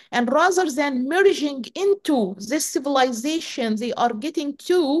say, and rather than merging into this civilization they are getting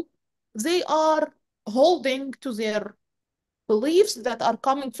to, they are holding to their beliefs that are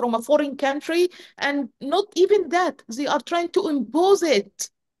coming from a foreign country, and not even that, they are trying to impose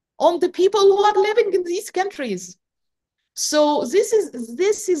on the people who are living in these countries. So this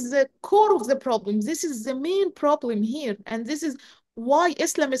is the core of the problem. This is the main problem here, and this is why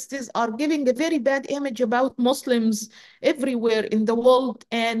Islamists are giving a very bad image about Muslims everywhere in the world,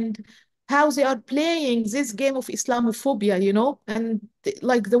 and how they are playing this game of Islamophobia, and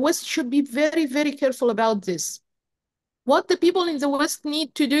like the West should be very, very careful about this. What the people in the West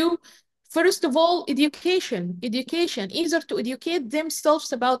need to do, first of all, education, either to educate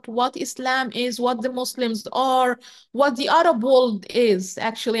themselves about what Islam is, what the Muslims are, what the Arab world is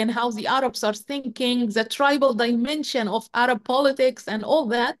actually, and how the Arabs are thinking, the tribal dimension of Arab politics and all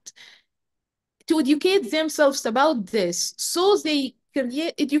that, to educate themselves about this, so they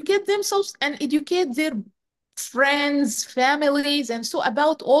educate themselves and educate their friends, families, and so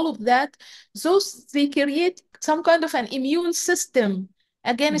about all of that, so they create some kind of an immune system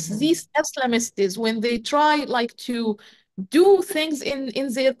against these Islamists when they try like to do things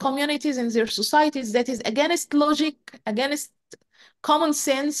in their communities, in their societies, that is against logic, against common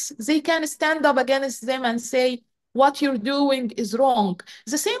sense. They can stand up against them and say, what you're doing is wrong.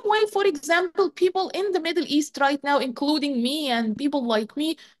 The same way, for example, people in the Middle East right now, including me and people like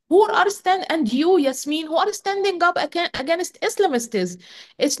me, who are and you, Yasmine, who are standing up against Islamists.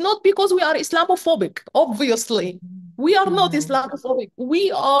 It's not because we are Islamophobic, obviously. We are not Islamophobic.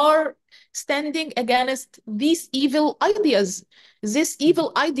 We are standing against these evil ideas, this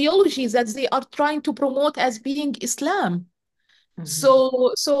evil ideology that they are trying to promote as being Islam.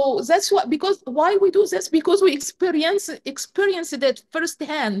 So that's what, because why we do this? Because we experienced it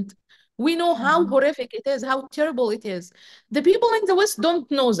firsthand. We know how horrific it is, how terrible it is. The people in the West don't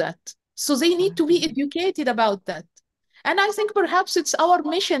know that. So they need to be educated about that. And I think perhaps it's our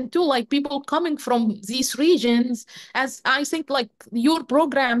mission too, like people coming from these regions, as I think like your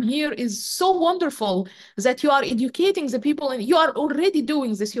program here is so wonderful that you are educating the people, and you are already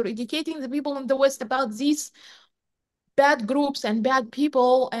doing this. You're educating the people in the West about these bad groups and bad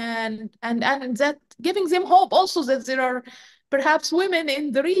people, and that giving them hope also that there are perhaps women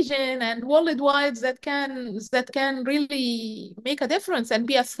in the region and worldwide that can really make a difference and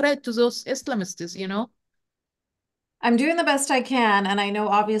be a threat to those Islamists. I'm doing the best I can, and I know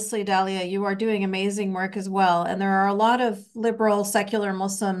obviously, Dalia, you are doing amazing work as well. And there are a lot of liberal, secular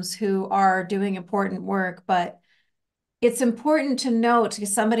Muslims who are doing important work, but it's important to note,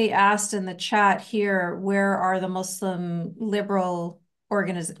 because somebody asked in the chat here, where are the liberal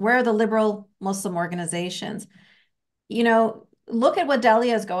Muslim organizations? look at what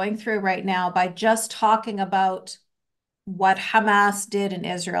Dalia is going through right now by just talking about what Hamas did in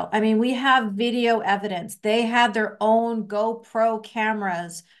Israel. I mean, we have video evidence. They had their own GoPro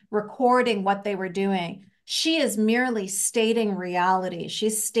cameras recording what they were doing. She is merely stating reality.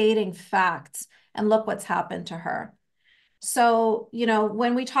 She's stating facts. And look what's happened to her. So,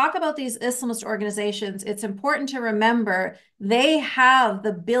 when we talk about these Islamist organizations, it's important to remember they have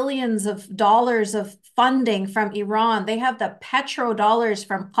the billions of dollars of funding from Iran. They have the petrodollars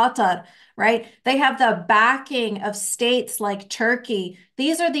from Qatar, right? They have the backing of states like Turkey.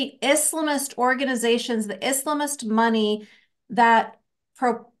 These are the Islamist organizations, the Islamist money that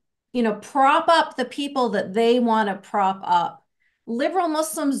prop up the people that they want to prop up. Liberal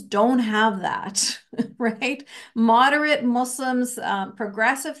Muslims don't have that, right? Moderate Muslims,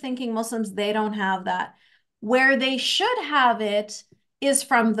 progressive thinking Muslims, they don't have that. Where they should have it is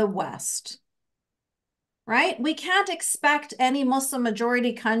from the West, right? We can't expect any Muslim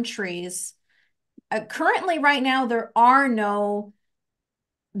majority countries. Currently, right now, there are no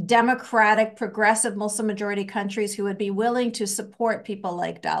democratic, progressive Muslim majority countries who would be willing to support people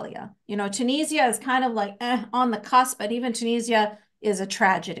like Dalia. Tunisia is kind of like on the cusp, but even Tunisia is a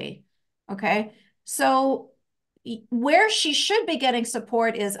tragedy. Okay. So where she should be getting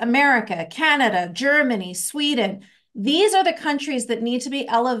support is America, Canada, Germany, Sweden. These are the countries that need to be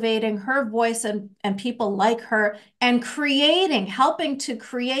elevating her voice and people like her and helping to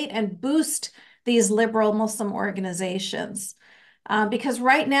create and boost these liberal Muslim organizations. Because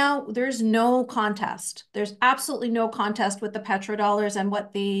right now there's no contest. There's absolutely no contest with the petrodollars and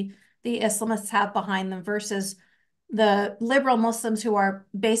what the Islamists have behind them versus the liberal Muslims who are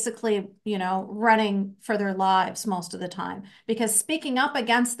basically, running for their lives most of the time. Because speaking up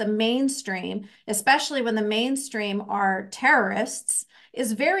against the mainstream, especially when the mainstream are terrorists,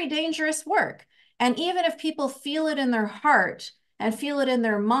 is very dangerous work. And even if people feel it in their heart and feel it in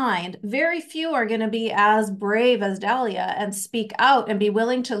their mind, very few are going to be as brave as Dalia and speak out and be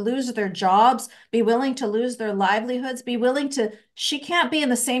willing to lose their jobs, be willing to lose their livelihoods, she can't be in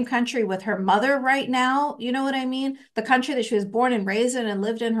the same country with her mother right now. You know what I mean? The country that she was born and raised in and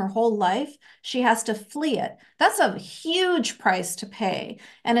lived in her whole life. She has to flee it. That's a huge price to pay.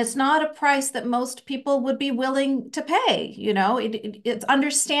 And it's not a price that most people would be willing to pay. It's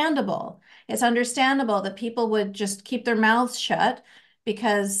understandable. It's understandable that people would just keep their mouths shut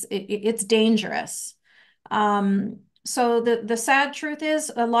because it's dangerous. So the sad truth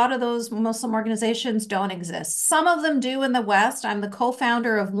is a lot of those Muslim organizations don't exist. Some of them do in the West. I'm the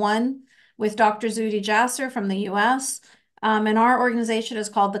co-founder of one with Dr. 𝗬𝗢𝗎 from the US. And our organization is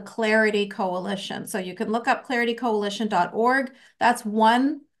called the Clarity Coalition. So you can look up claritycoalition.org. That's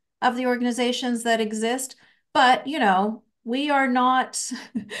one of the organizations that exist. But, we are not,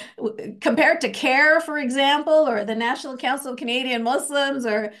 compared to CARE, for example, or the National Council of Canadian Muslims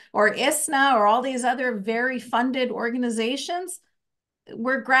or 𝗟𝗓𝗏 or all these other very funded organizations,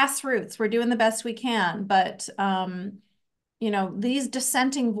 we're grassroots. We're doing the best we can. But, these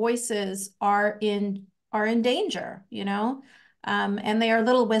dissenting voices are in danger, and they are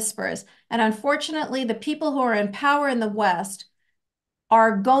little whispers. And unfortunately, the people who are in power in the West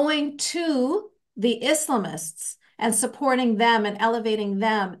are going to the Islamists and supporting them and elevating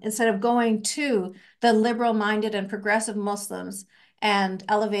them instead of going to the liberal-minded and progressive Muslims and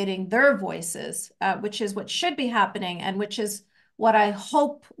elevating their voices, which is what should be happening and which is what I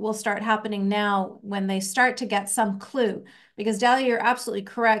hope will start happening now when they start to get some clue. Because Dalia, you're absolutely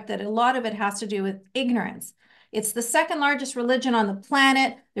correct that a lot of it has to do with ignorance. It's the second largest religion on the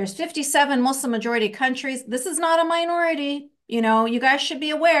planet. There's 57 Muslim majority countries. This is not a minority. You guys should be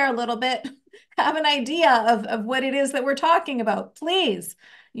aware a little bit, have an idea of what it is that we're talking about. Please,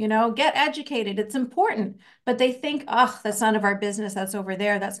 get educated. It's important. But they think, oh, that's none of our business. That's over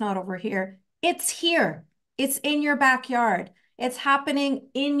there. That's not over here. It's here. It's in your backyard. It's happening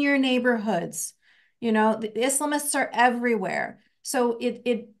in your neighborhoods. The Islamists are everywhere. So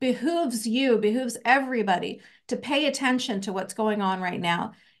it behooves everybody to pay attention to what's going on right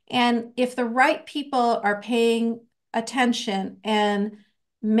now. And if the right people are paying attention and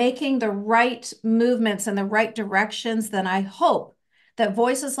making the right movements in the right directions, then I hope that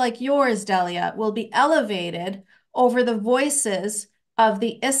voices like yours, Dalia, will be elevated over the voices of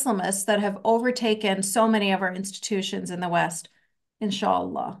the Islamists that have overtaken so many of our institutions in the West.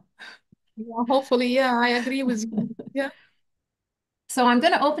 Inshallah. Yeah, hopefully, yeah, I agree with you. Yeah. So I'm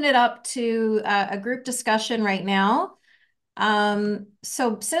going to open it up to a group discussion right now.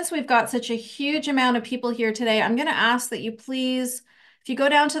 So since we've got such a huge amount of people here today, I'm going to ask that you please, if you go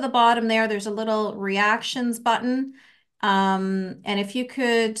down to the bottom there, there's a little reactions button. And if you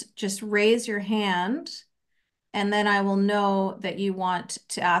could just raise your hand and then I will know that you want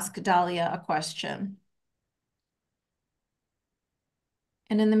to ask Dalia a question.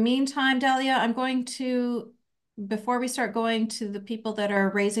 And in the meantime, Dalia, I'm going to, before we start going to the people that are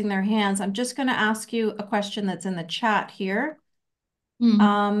raising their hands, I'm just going to ask you a question that's in the chat here.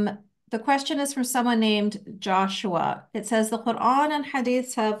 The question is from someone named Joshua. It says, the Quran and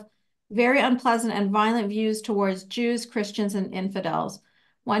Hadiths have very unpleasant and violent views towards Jews, Christians, and infidels.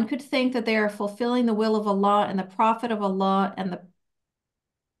 One could think that they are fulfilling the will of Allah and the Prophet of Allah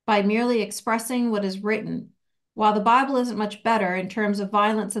by merely expressing what is written. While the Bible isn't much better in terms of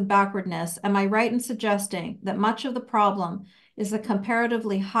violence and backwardness, am I right in suggesting that much of the problem is the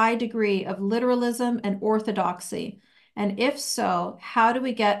comparatively high degree of literalism and orthodoxy? And if so, how do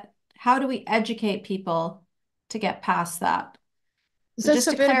we educate people to get past that? So just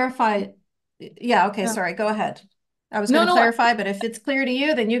to clarify, okay, sorry, go ahead. I was going to clarify, but if it's clear to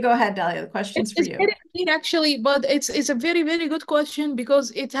you, then you go ahead, Dalia. The question's for you. It's very clear, actually, but it's a very, very good question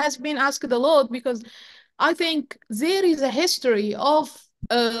because it has been asked a lot, because I think there is a history of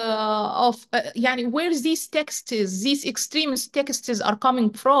where these texts, these extremist texts are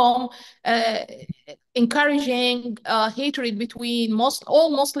coming from, encouraging hatred between all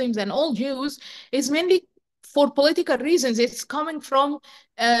Muslims and all Jews, is mainly for political reasons. It's coming from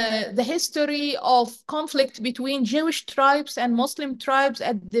the history of conflict between Jewish tribes and Muslim tribes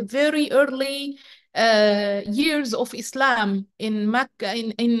at the very early years of Islam in Mecca,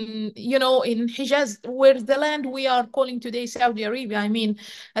 in Hijaz, where the land we are calling today Saudi Arabia. I mean,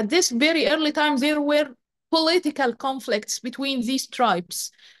 at this very early time, there were political conflicts between these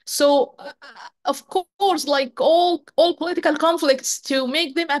tribes. So, of course, like all political conflicts, to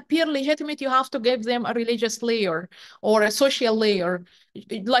make them appear legitimate, you have to give them a religious layer or a social layer,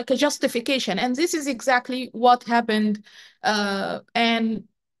 like a justification. And this is exactly what happened, and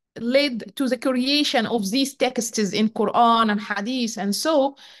led to the creation of these texts in Quran and Hadith and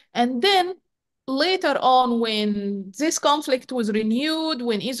so. And then later on, when this conflict was renewed,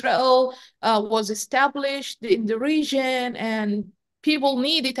 when Israel was established in the region and people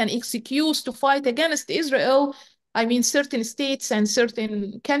needed an excuse to fight against Israel, I mean, certain states and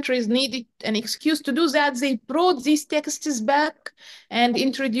certain countries needed an excuse to do that. They brought these texts back and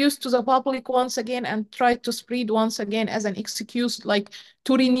introduced to the public once again and tried to spread once again as an excuse, like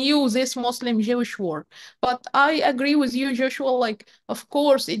to renew this Muslim-Jewish war. But I agree with you, Joshua, like, of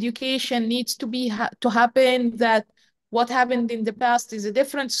course, education needs to happen, that what happened in the past is a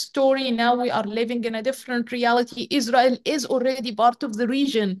different story. Now we are living in a different reality. Israel is already part of the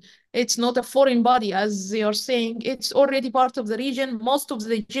region. It's not a foreign body, as they are saying. It's already part of the region. Most of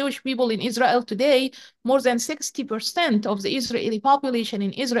the Jewish people in Israel today, more than 60% of the Israeli population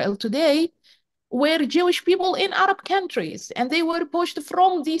in Israel today, were Jewish people in Arab countries, and they were pushed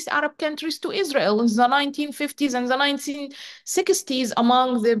from these Arab countries to Israel in the 1950s and the 1960s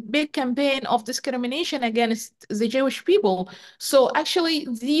among the big campaign of discrimination against the Jewish people. So actually,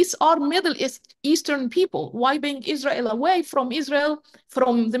 these are Middle Eastern people. Wiping Israel away from Israel,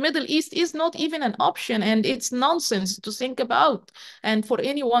 from the Middle East, is not even an option, and it's nonsense to think about, and for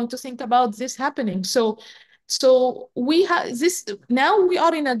anyone to think about this happening. So we have this, now we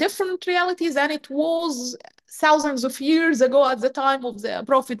are in a different reality than it was thousands of years ago at the time of the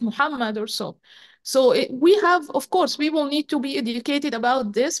Prophet Muhammad or so. So we have, of course, people need to be educated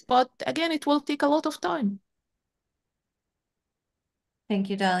about this, but again, it will take a lot of time. Thank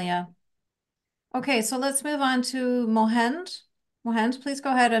you, Dalia. Okay, so let's move on to Mohand. Mohand, please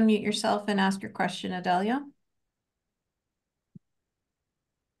go ahead and mute yourself and ask your question, Dalia.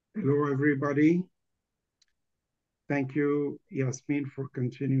 Hello, everybody. Thank you, Yasmine, for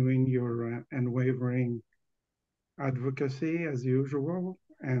continuing your unwavering advocacy as usual.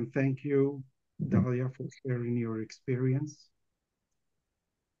 And thank you, Dalia, for sharing your experience.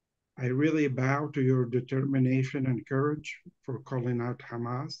 I really bow to your determination and courage for calling out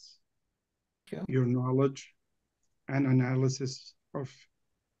Hamas, your knowledge and analysis of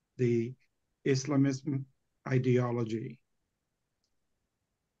the Islamist ideology.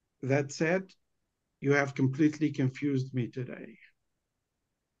 That said, you have completely confused me today.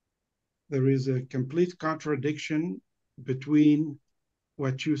 There is a complete contradiction between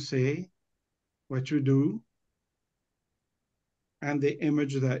what you say, what you do, and the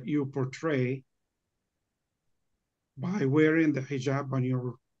image that you portray by wearing the hijab on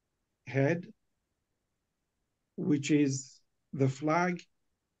your head, which is the flag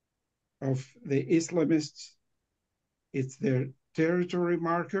of the Islamists. It's their territory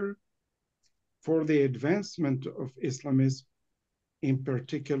marker for the advancement of Islamism, in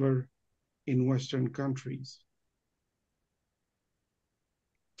particular in Western countries.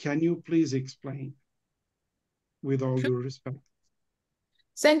 Can you please explain? with all due respect.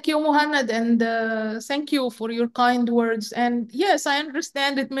 Thank you, Mohammed, and thank you for your kind words. And yes, I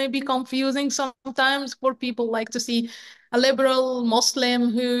understand it may be confusing sometimes for people like to see a liberal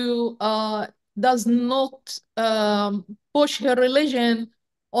Muslim who does not push her religion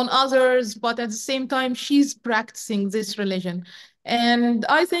on others, but at the same time, she's practicing this religion. And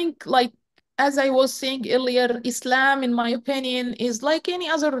I think, like, as I was saying earlier, Islam, in my opinion, is like any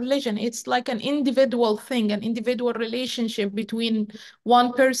other religion. It's like an individual thing, an individual relationship between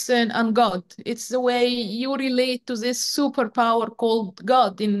one person and God. It's the way you relate to this superpower called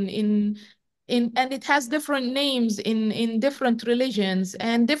God and it has different names in different religions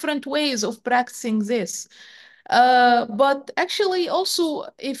and different ways of practicing this. But actually also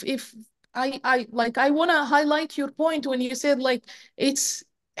if I want to highlight your point when you said like it's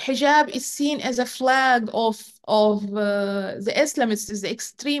hijab is seen as a flag of the Islamists, the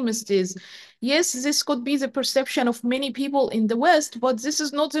extremists. Yes, this could be the perception of many people in the West, but this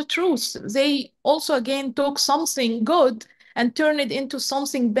is not the truth. They also again took something good and turned it into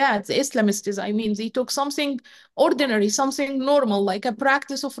something bad. The Islamists, I mean, they took something ordinary, something normal, like a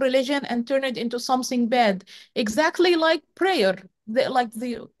practice of religion, and turned it into something bad. Exactly like prayer, like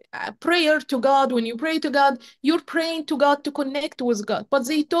the prayer to God. When you pray to God, you're praying to God to connect with God. But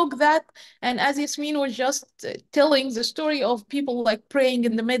they took that, and as Yasmine was just telling the story of people like praying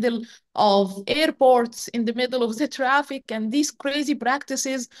in the middle of airports, in the middle of the traffic, and these crazy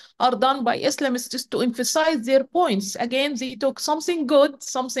practices are done by Islamists to emphasize their points. Again, they took something good,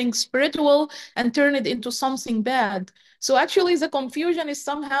 something spiritual, and turned it into something bad. So actually, the confusion is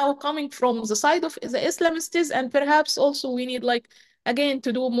somehow coming from the side of the Islamists, and perhaps also we need like again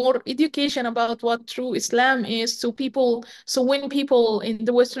to do more education about what true Islam is, so when people in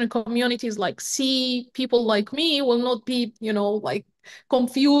the Western communities like see people like me will not be, you know, like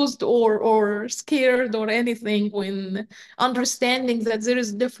confused or scared or anything when understanding that there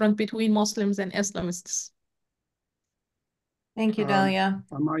is difference between Muslims and Islamists. Thank you, Dalia.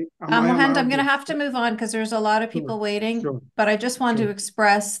 Am I Mohand, I'm allowed going to have to move on because there's a lot of people waiting, Sure. but I just want to Sure.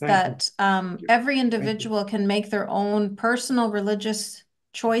 express Thank you. that Thank you. every Thank you. individual can make their own personal religious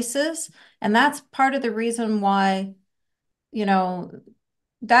choices. And that's part of the reason why, you know,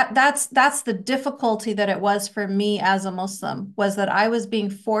 that's the difficulty that it was for me as a Muslim, was that I was being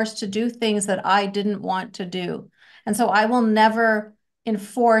forced to do things that I didn't want to do. And so I will never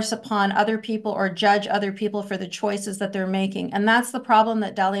enforce upon other people or judge other people for the choices that they're making. And that's the problem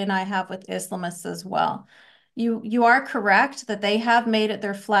that Dalia and I have with Islamists as well. You are correct that they have made it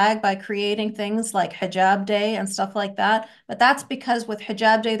their flag by creating things like Hijab Day and stuff like that. But that's because with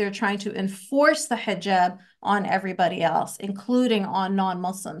Hijab Day, they're trying to enforce the hijab on everybody else, including on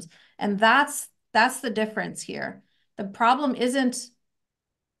non-Muslims. And that's the difference here. The problem isn't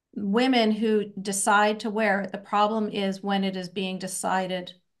women who decide to wear it. The problem is when it is being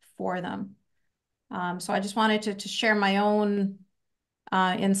decided for them. So I just wanted to share my own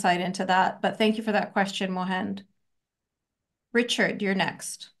insight into that. But thank you for that question, Mohand. Richard, you're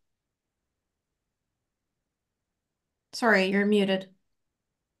next. Sorry, you're muted.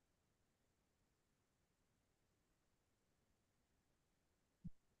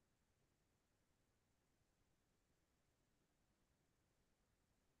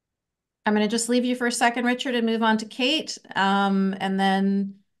 I'm going to just leave you for a second, Richard, and move on to Kate. And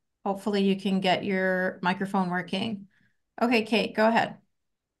then hopefully you can get your microphone working. Okay, Kate, go ahead.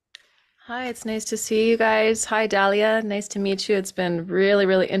 Hi, it's nice to see you guys. Hi, Dalia. Nice to meet you. It's been really,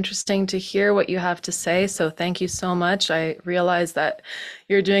 really interesting to hear what you have to say. So thank you so much. I realize that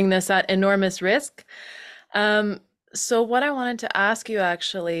you're doing this at enormous risk. So what I wanted to ask you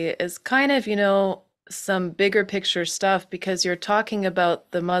actually is kind of, you know, some bigger picture stuff, because you're talking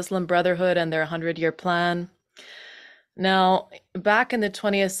about the Muslim Brotherhood and their 100-year plan. Now, back in the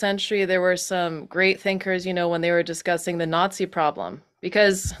 20th century, there were some great thinkers, you know, when they were discussing the Nazi problem,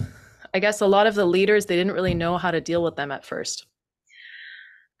 because I guess a lot of the leaders, they didn't really know how to deal with them at first.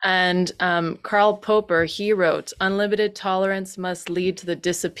 And Karl Popper, he wrote, "Unlimited tolerance must lead to the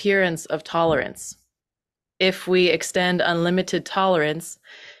disappearance of tolerance. If we extend unlimited tolerance,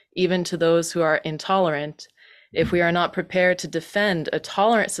 even to those who are intolerant, if we are not prepared to defend a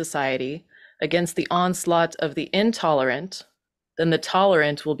tolerant society against the onslaught of the intolerant, then the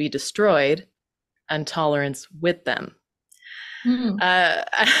tolerant will be destroyed and tolerance with them."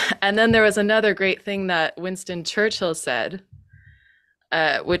 And then there was another great thing that Winston Churchill said,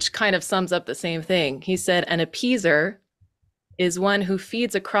 which kind of sums up the same thing. He said, "An appeaser is one who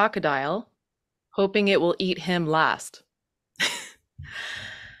feeds a crocodile, hoping it will eat him last."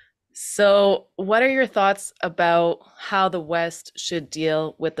 So what are your thoughts about how the West should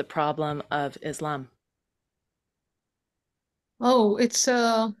deal with the problem of Islam? Oh, it's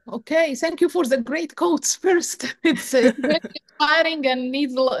okay. Thank you for the great quotes first. It's very inspiring and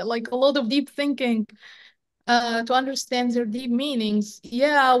needs like a lot of deep thinking to understand their deep meanings.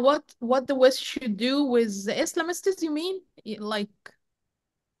 Yeah, what the West should do with the Islamists, you mean? Like,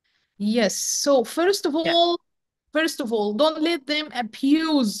 yes. So Yeah. first of all, don't let them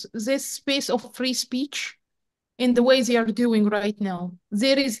abuse this space of free speech in the way they are doing right now.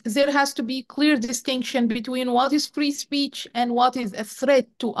 There has to be clear distinction between what is free speech and what is a threat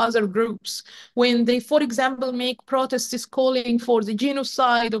to other groups. When they, for example, make protests calling for the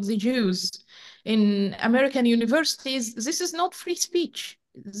genocide of the Jews in American universities, this is not free speech.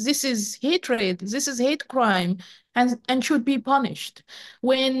 This is hatred. This is hate crime and should be punished.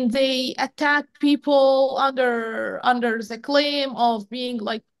 When they attack people under the claim of being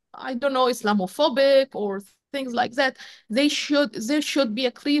like, I don't know, Islamophobic or things like that, there should be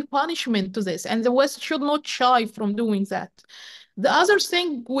a clear punishment to this, and the West should not shy from doing that. The other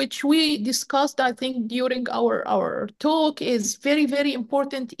thing which we discussed, I think, during our talk is very, very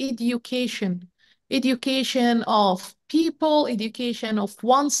important: education. Education of people, education of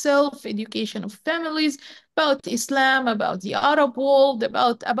oneself, education of families, about Islam, about the Arab world,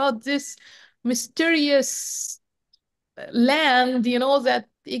 about this mysterious land, that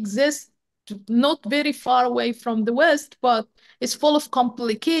exists not very far away from the West, but it's full of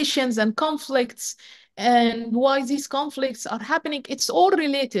complications and conflicts. And why these conflicts are happening, it's all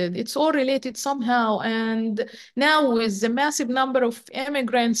related. It's all related somehow. And now with the massive number of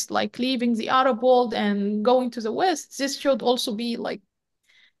immigrants like leaving the Arab world and going to the West, this should also be like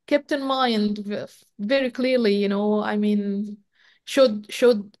kept in mind very clearly, I mean, should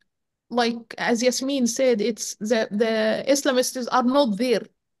like as Yasmine said, it's the Islamists are not there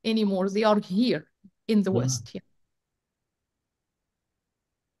anymore. They are here in the West. Yeah.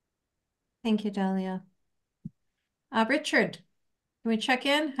 Thank you, Dalia. Richard, can we check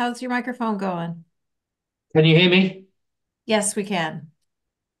in? How's your microphone going? Can you hear me? Yes, we can.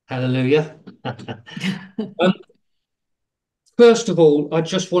 Hallelujah. First of all, I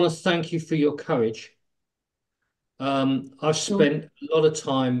just want to thank you for your courage. I've spent a lot of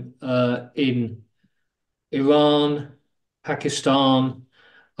time in Iran, Pakistan.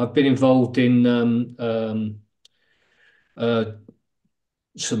 I've been involved in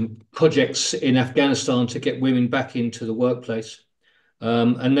some projects in Afghanistan to get women back into the workplace.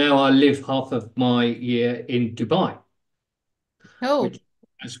 And now I live half of my year in Dubai, which,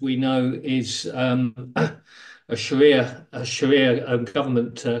 as we know, is a Sharia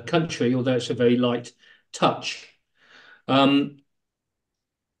government country, although it's a very light touch. Yes,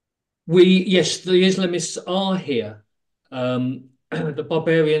 the Islamists are here. The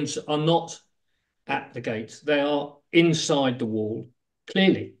barbarians are not at the gate. They are inside the wall,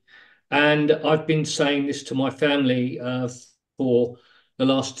 clearly. And I've been saying this to my family for the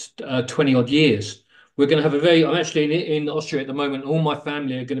last 20 odd years. We're going to have I'm actually in Austria at the moment. All my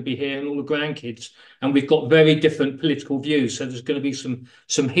family are going to be here and all the grandkids. And we've got very different political views. So there's going to be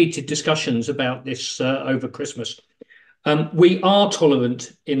some heated discussions about this over Christmas. We are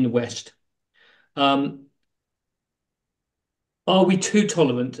tolerant in the West. Are we too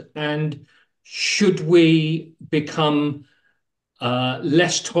tolerant? And should we become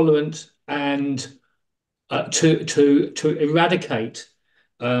less tolerant and to eradicate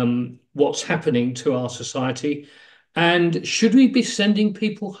what's happening to our society? And should we be sending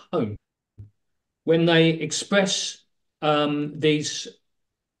people home when they express these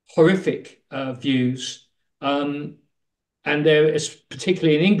horrific views? And they're,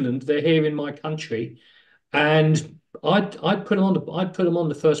 particularly in England, they're here in my country, and I'd put them on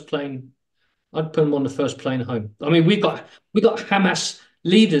the first plane. I'd put them on the first plane home. I mean, we got Hamas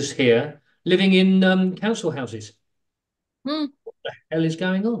leaders here living in council houses. What the hell is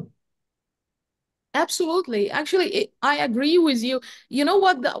going on? Absolutely. Actually, I agree with you. You know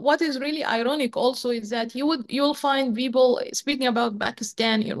what is really ironic also is that you'll find people speaking about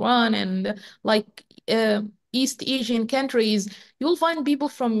Pakistan, Iran, and like East Asian countries. You'll find people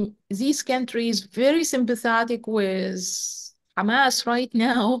from these countries very sympathetic with Hamas right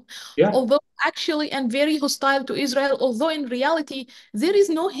now, although actually, and very hostile to Israel, although in reality, there is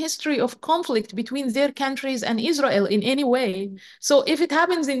no history of conflict between their countries and Israel in any way. So if it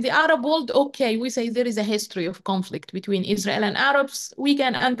happens in the Arab world, okay, we say there is a history of conflict between Israel and Arabs. We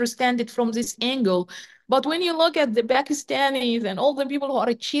can understand it from this angle. But when you look at the Pakistanis and all the people who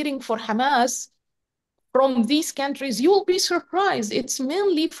are cheering for Hamas, from these countries, you will be surprised. It's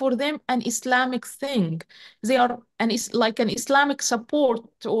mainly for them an Islamic thing. They are like an Islamic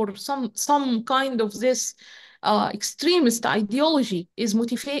support or some kind of this extremist ideology is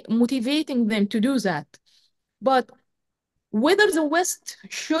motivating them to do that. But Whether the West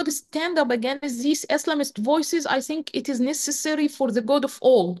should stand up against these Islamist voices, I think it is necessary for the good of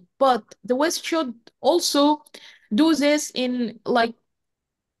all. But the West should also do this in like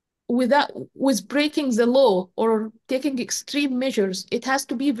with breaking the law or taking extreme measures. It has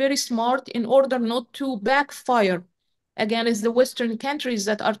to be very smart in order not to backfire against the Western countries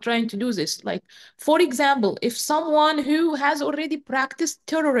that are trying to do this. Like, for example, if someone who has already practiced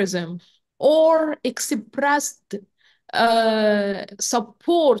terrorism or expressed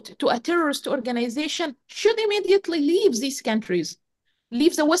support to a terrorist organization should immediately leave these countries,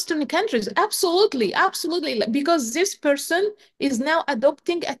 leave the Western countries. Absolutely, absolutely. Because this person is now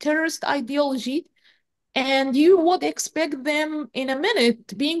adopting a terrorist ideology, and you would expect them in a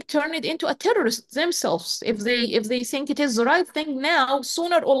minute being turned into a terrorist themselves. If they think it is the right thing now,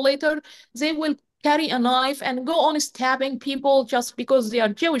 sooner or later, they will carry a knife and go on stabbing people just because they are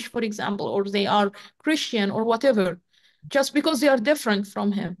Jewish, for example, or they are Christian or whatever, just because they are different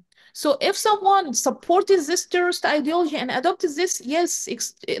from him. So if someone supported this terrorist ideology and adopted this, yes,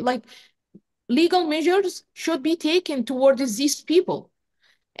 like legal measures should be taken towards these people.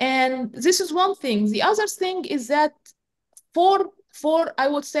 And this is one thing. The other thing is that for I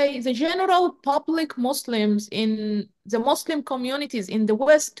would say the general public Muslims in the Muslim communities in the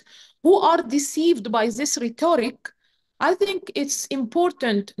West who are deceived by this rhetoric, I think it's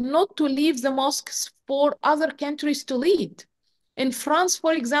important not to leave the mosques for other countries to lead. In France,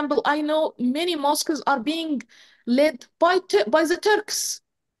 for example, I know many mosques are being led by the Turks.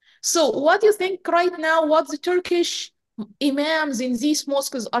 So what do you think right now, what the Turkish imams in these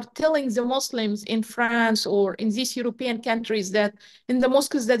mosques are telling the Muslims in France or in these European countries that in the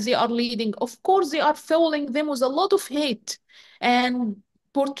mosques that they are leading? Of course, they are fueling them with a lot of hate and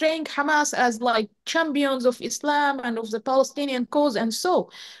portraying Hamas as like champions of Islam and of the Palestinian cause and so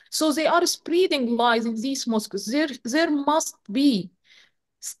they are spreading lies in these mosques. There must be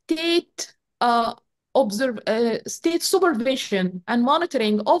state state supervision and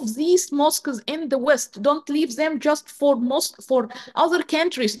monitoring of these mosques in the West. Don't leave them just for other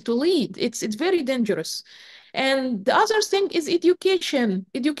countries to lead. It's very dangerous. And the other thing is education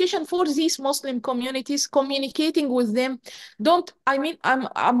for these Muslim communities, communicating with them.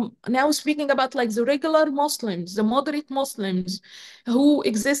 I'm now speaking about like the regular Muslims, the moderate Muslims who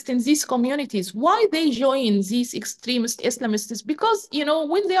exist in these communities. Why they join these extremist Islamists? Because,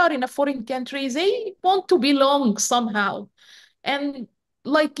 when they are in a foreign country, they want to belong somehow. And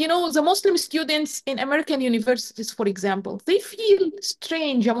the Muslim students in American universities, for example, they feel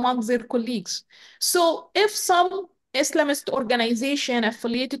strange among their colleagues. So if some Islamist organization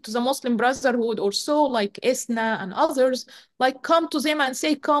affiliated to the Muslim Brotherhood or so, like ISNA and others, come to them and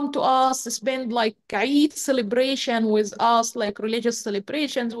say, come to us, spend Eid celebration with us, religious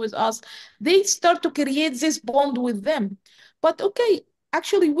celebrations with us, they start to create this bond with them. But okay,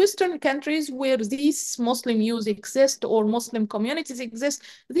 actually, Western countries where these Muslim youth exist or Muslim communities exist,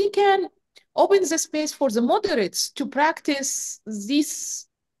 they can open the space for the moderates to practice these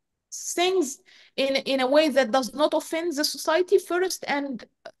things in a way that does not offend the society first and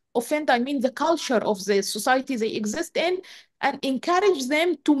offend, the culture of the society they exist in, and encourage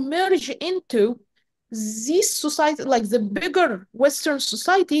them to merge into this society, like the bigger Western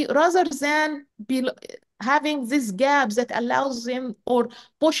society, rather than having these gaps that allows them or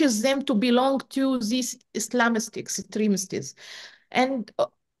pushes them to belong to these Islamist extremists. And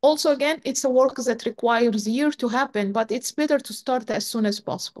also, again, it's a work that requires years to happen, but it's better to start as soon as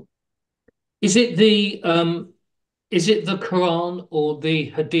possible. Is it the Quran or the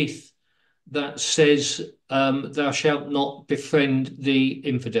Hadith that says thou shalt not befriend the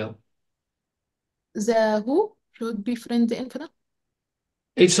infidel? The who should befriend the infidel?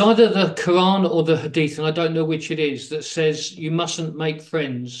 It's either the Quran or the Hadith, and I don't know which it is, that says you mustn't make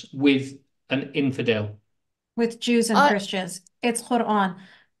friends with an infidel. With Jews and Christians. It's Quran.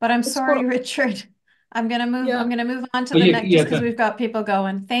 But I'm sorry, Richard. I'm gonna move. Yeah. I'm gonna move on to the next, just because we've got people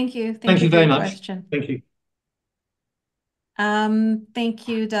going. Thank you. Thank you very much. Question. Thank you. Thank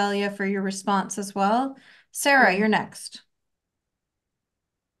you, Dalia, for your response as well. Sarah, you're next.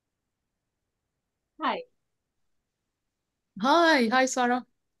 Hi. Hi, Sarah.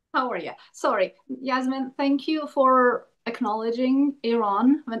 How are you? Sorry, Yasmine, thank you for acknowledging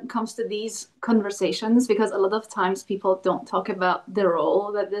Iran when it comes to these conversations, because a lot of times people don't talk about the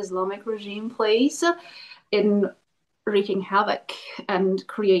role that the Islamic regime plays in wreaking havoc and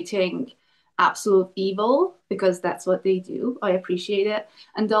creating absolute evil, because that's what they do. I appreciate it.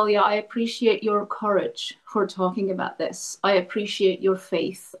 And Dalia, I appreciate your courage for talking about this. I appreciate your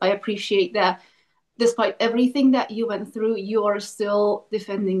faith. I appreciate that despite everything that you went through, you are still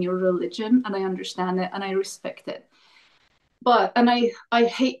defending your religion, and I understand it and I respect it. But, and I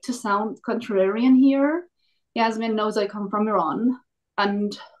hate to sound contrarian here. Yasmine knows I come from Iran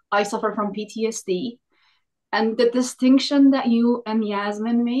and I suffer from PTSD. And the distinction that you and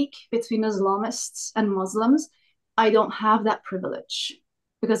Yasmine make between Islamists and Muslims, I don't have that privilege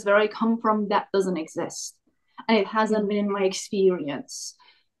because where I come from, that doesn't exist. And it hasn't been in my experience.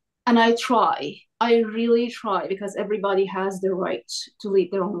 And I really try, because everybody has the right to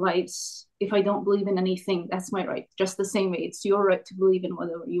lead their own lives. If I don't believe in anything, that's my right. Just the same way it's your right to believe in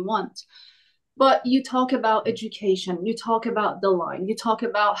whatever you want. But you talk about education, you talk about the line, you talk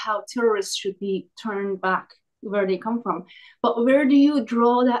about how terrorists should be turned back where they come from. But where do you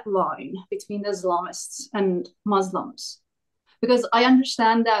draw that line between Islamists and Muslims? Because I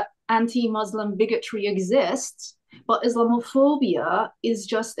understand that anti-Muslim bigotry exists, but Islamophobia is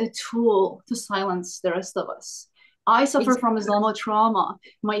just a tool to silence the rest of us. I suffer from Islamotrauma.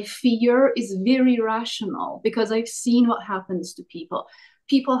 My fear is very rational because I've seen what happens to people.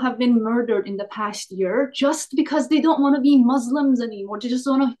 People have been murdered in the past year just because they don't want to be Muslims anymore. They just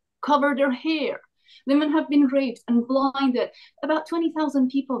want to cover their hair. Women have been raped and blinded. About 20,000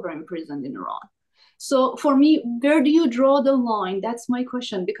 people were imprisoned in Iran. So for me, where do you draw the line? That's my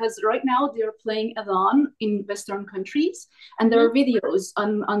question, because right now they're playing adhan in Western countries, and there are videos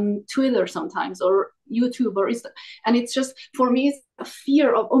on Twitter sometimes or YouTube or Instagram, and it's just, for me, it's a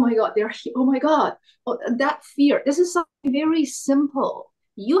fear of, oh my God, that fear. This is something very simple.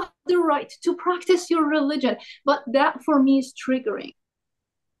 You have the right to practice your religion, but that for me is triggering.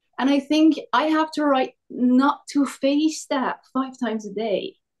 And I think I have the right not to face that 5 times a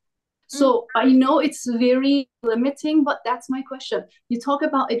day. So I know it's very limiting, but that's my question. You talk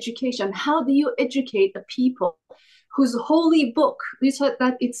about education. How do you educate the people whose holy book, you said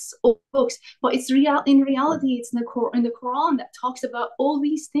that it's all books, but it's in reality, it's in the Quran that talks about all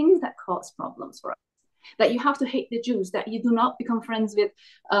these things that cause problems for us. That you have to hate the Jews, that you do not become friends with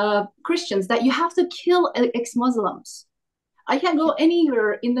Christians, that you have to kill ex-Muslims. I can't go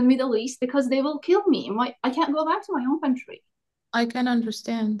anywhere in the Middle East because they will kill me. I can't go back to my own country. I can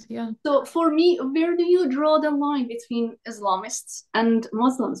understand, yeah. So for me, where do you draw the line between Islamists and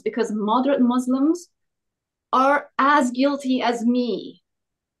Muslims? Because moderate Muslims are as guilty as me.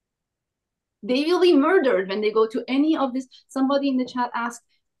 They will be murdered when they go to any of this. Somebody in the chat asked,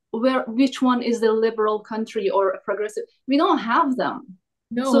 which one is the liberal country or a progressive? We don't have them.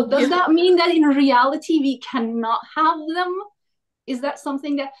 No. So does that mean that in reality we cannot have them? Is that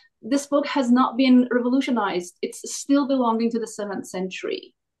something that this book has not been revolutionized? It's still belonging to the 7th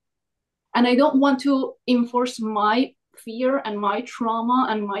century. And I don't want to enforce my fear and my trauma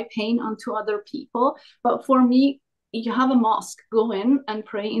and my pain onto other people. But for me, you have a mosque, go in and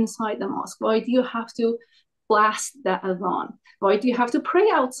pray inside the mosque. Why do you have to blast that adhan? Why do you have to pray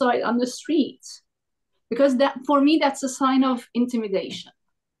outside on the street? Because that, for me, that's a sign of intimidation.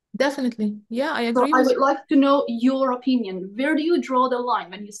 Definitely. Yeah, I agree. So I would like to know your opinion. Where do you draw the line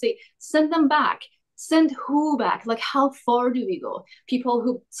when you say send them back? Send who back? Like, how far do we go? People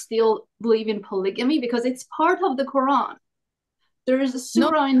who still believe in polygamy, because it's part of the Quran. There is a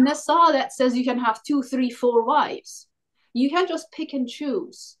surah in Nisa that says you can have 2, 3, 4 wives. You can't just pick and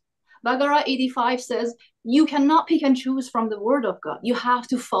choose. Baqarah 85 says you cannot pick and choose from the word of God. You have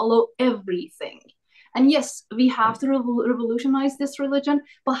to follow everything. And yes, we have to revolutionize this religion,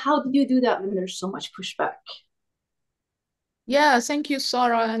 but how do you do that when there's so much pushback? Yeah, thank you,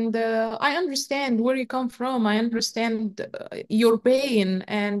 Sarah. And I understand where you come from. I understand your pain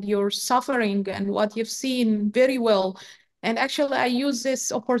and your suffering and what you've seen very well. And actually, I use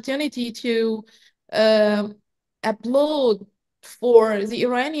this opportunity to applaud for the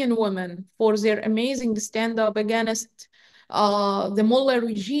Iranian women for their amazing stand-up against the Mullah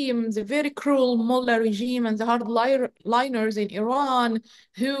regime, the very cruel Mullah regime, and the hardliners in Iran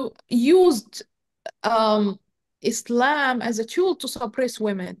who used Islam as a tool to suppress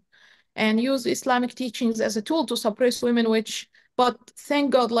women and use Islamic teachings as a tool to suppress women, but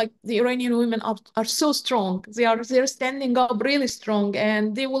thank God, like the Iranian women are so strong. They're standing up really strong,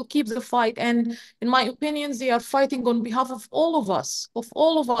 and they will keep the fight. And in my opinion, they are fighting on behalf of all of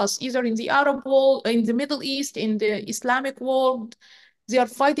us, either in the Arab world, in the Middle East, in the Islamic world. They are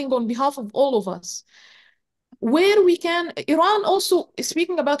fighting on behalf of all of us. Where we can, Iran also,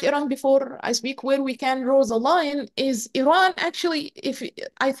 speaking about Iran before I speak, where we can draw the line is Iran actually,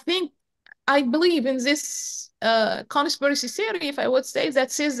 I believe in this conspiracy theory, if I would say,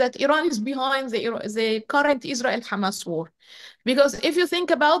 that says that Iran is behind the current Israel-Hamas war. Because if you think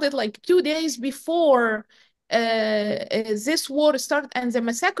about it, like 2 days before this war started and the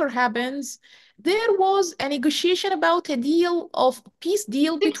massacre happens, there was a negotiation about a peace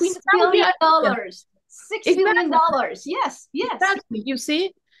deal between $6 billion. $6 billion. Yes, yes. Exactly. You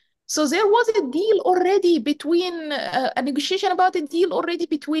see? So there was a deal already between, a negotiation about a deal already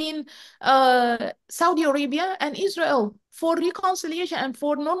between Saudi Arabia and Israel for reconciliation and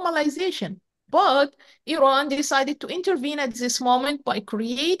for normalization. But Iran decided to intervene at this moment by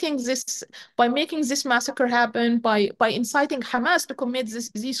by making this massacre happen, by inciting Hamas to commit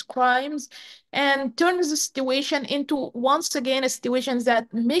these crimes, and turns the situation into, once again, a situation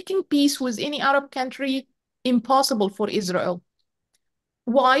that making peace with any Arab country impossible for Israel.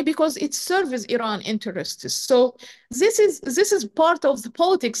 Why? Because it serves Iran interests. So this is part of the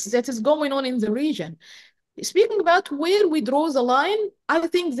politics that is going on in the region. Speaking about where we draw the line, I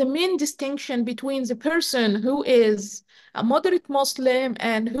think the main distinction between the person who is a moderate Muslim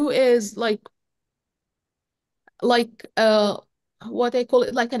and who is like what I call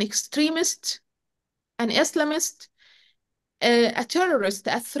it, like an extremist, an Islamist, a terrorist,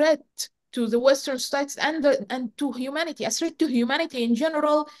 a threat to the Western states and to humanity, a threat to humanity in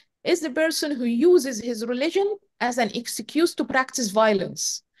general, is the person who uses his religion as an excuse to practice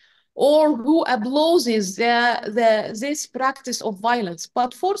violence, or who applauses this practice of violence.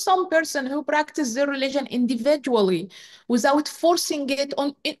 But for some person who practice their religion individually without forcing it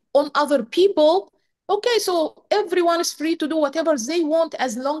on other people, okay, so everyone is free to do whatever they want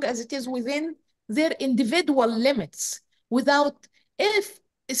as long as it is within their individual limits, without, if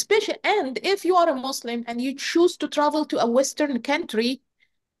you are a Muslim and you choose to travel to a Western country,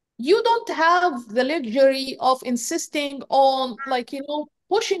 you don't have the luxury of insisting on,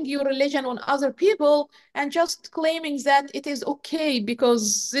 pushing your religion on other people and just claiming that it is okay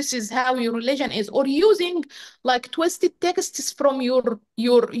because this is how your religion is, or using like twisted texts from your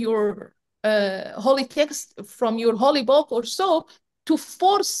holy text from your holy book or so to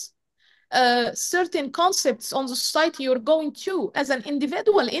force certain concepts on the society you're going to. As an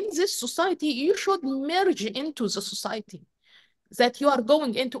individual in this society, you should merge into the society that you are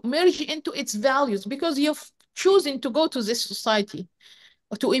going into, merge into its values, because you've chosen to go to this society,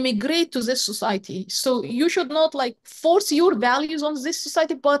 or to immigrate to this society. So you should not like force your values on this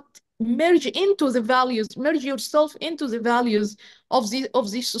society, but merge into the values, merge yourself into the values of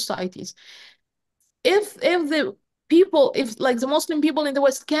these societies. If the people, if like the Muslim people in the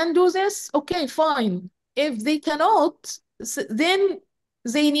West can do this, okay, fine. If they cannot, then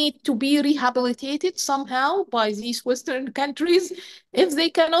they need to be rehabilitated somehow by these Western countries. If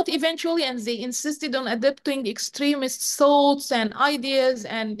they cannot eventually, and they insisted on adopting extremist thoughts and ideas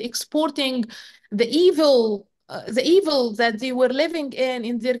and exporting the evil that they were living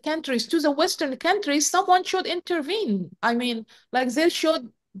in their countries to the Western countries, someone should intervene. I mean, like there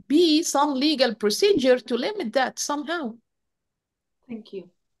should be some legal procedure to limit that somehow. Thank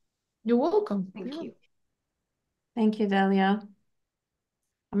you. You're welcome. Thank you. Thank you, Dalia.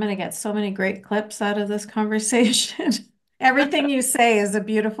 I'm going to get so many great clips out of this conversation. Everything you say is a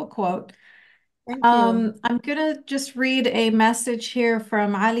beautiful quote. Thank you. I'm going to just read a message here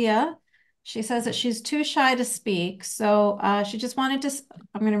from Alia. She says that she's too shy to speak. So she just wanted to,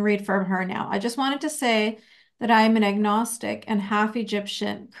 I'm going to read from her now. I just wanted to say that I am an agnostic and half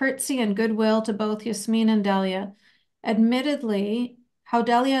Egyptian. Curtsy and goodwill to both Yasmine and Dalia. Admittedly, how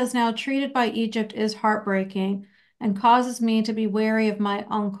Dalia is now treated by Egypt is heartbreaking and causes me to be wary of my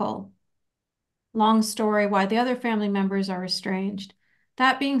uncle. Long story why the other family members are estranged.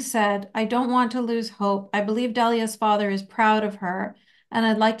 That being said, I don't want to lose hope. I believe Dalia's father is proud of her, and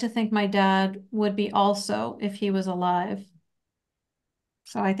I'd like to think my dad would be also if he was alive.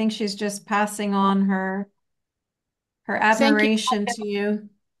 So I think she's just passing on her admiration to you.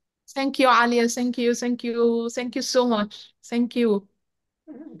 Thank you, Alia. Thank you. Thank you. Thank you so much. Thank you.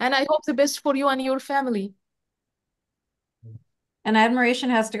 And I hope the best for you and your family. And admiration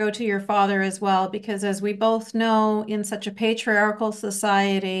has to go to your father as well, because as we both know, in such a patriarchal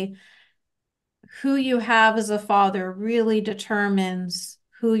society, who you have as a father really determines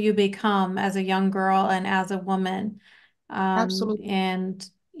who you become as a young girl and as a woman. Absolutely. And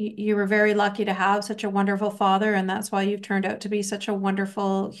you were very lucky to have such a wonderful father, and that's why you've turned out to be such a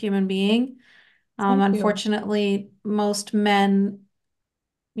wonderful human being. Unfortunately, most men,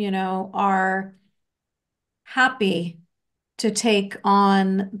 are happy to take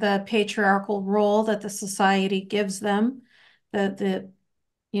on the patriarchal role that the society gives them, the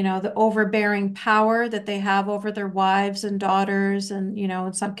overbearing power that they have over their wives and daughters, and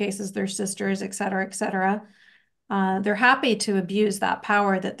in some cases their sisters, et cetera, et cetera. They're happy to abuse that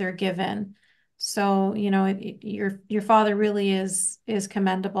power that they're given. So your father really is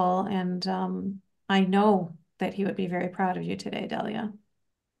commendable, and I know that he would be very proud of you today, Dalia.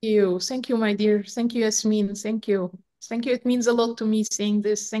 Thank you, my dear. Thank you, Yasmine. Thank you. Thank you. It means a lot to me saying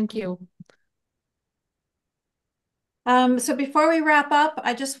this. Thank you. So before we wrap up,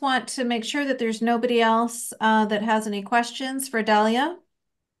 I just want to make sure that there's nobody else that has any questions for Dalia.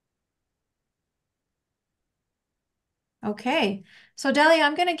 Okay, so Dalia,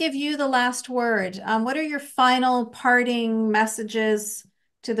 I'm going to give you the last word. What are your final parting messages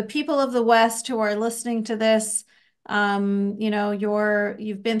to the people of the West who are listening to this? You've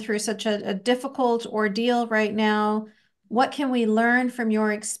been through such a difficult ordeal right now. What can we learn from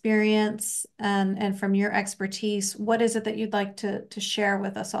your experience and from your expertise? What is it that you'd like to share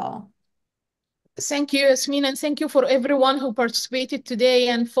with us all? Thank you, Yasmine, and thank you for everyone who participated today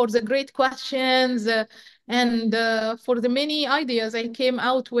and for the great questions and for the many ideas I came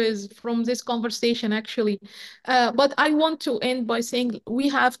out with from this conversation, actually. But I want to end by saying we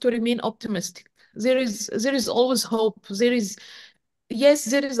have to remain optimistic. There is always hope. Yes,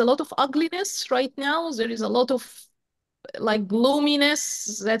 there is a lot of ugliness right now. There is a lot of like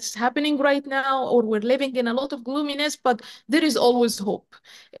gloominess that's happening right now, or we're living in a lot of gloominess, but there is always hope.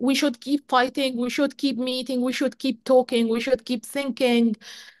 We should keep fighting, we should keep meeting, we should keep talking, we should keep thinking.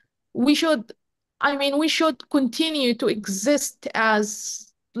 We should continue to exist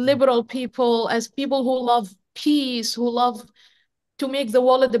as liberal people, as people who love peace, who love to make the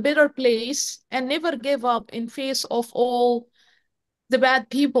world a better place, and never give up in face of all the bad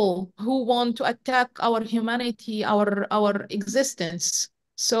people who want to attack our humanity, our existence.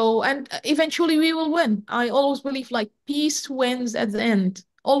 So, and eventually we will win. I always believe like peace wins at the end,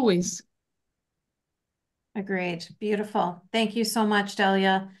 always. Agreed. Beautiful. Thank you so much,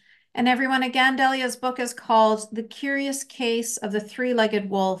 Dalia. And everyone, again, Dalia's book is called The Curious Case of the Three-Legged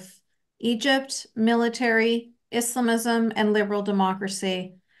Wolf: Egypt, Military, Islamism, and Liberal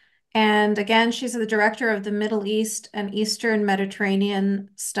Democracy. And again, she's the director of the Middle East and Eastern Mediterranean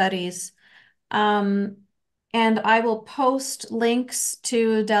Studies. And I will post links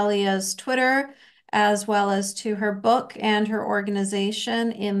to Dalia's Twitter as well as to her book and her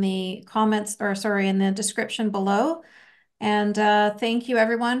organization in the in the description below. And thank you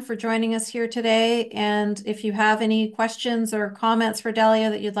everyone for joining us here today. And if you have any questions or comments for Dalia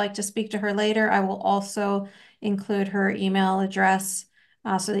that you'd like to speak to her later, I will also include her email address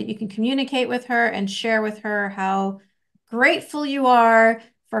so that you can communicate with her and share with her how grateful you are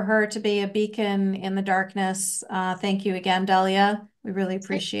for her to be a beacon in the darkness. Thank you again, Dalia. We really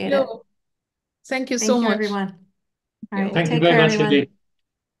appreciate it. Thank you so much. Thank you, everyone. All right, Thank you take very care, much everyone. indeed.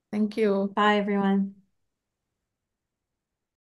 Thank you. Bye, everyone.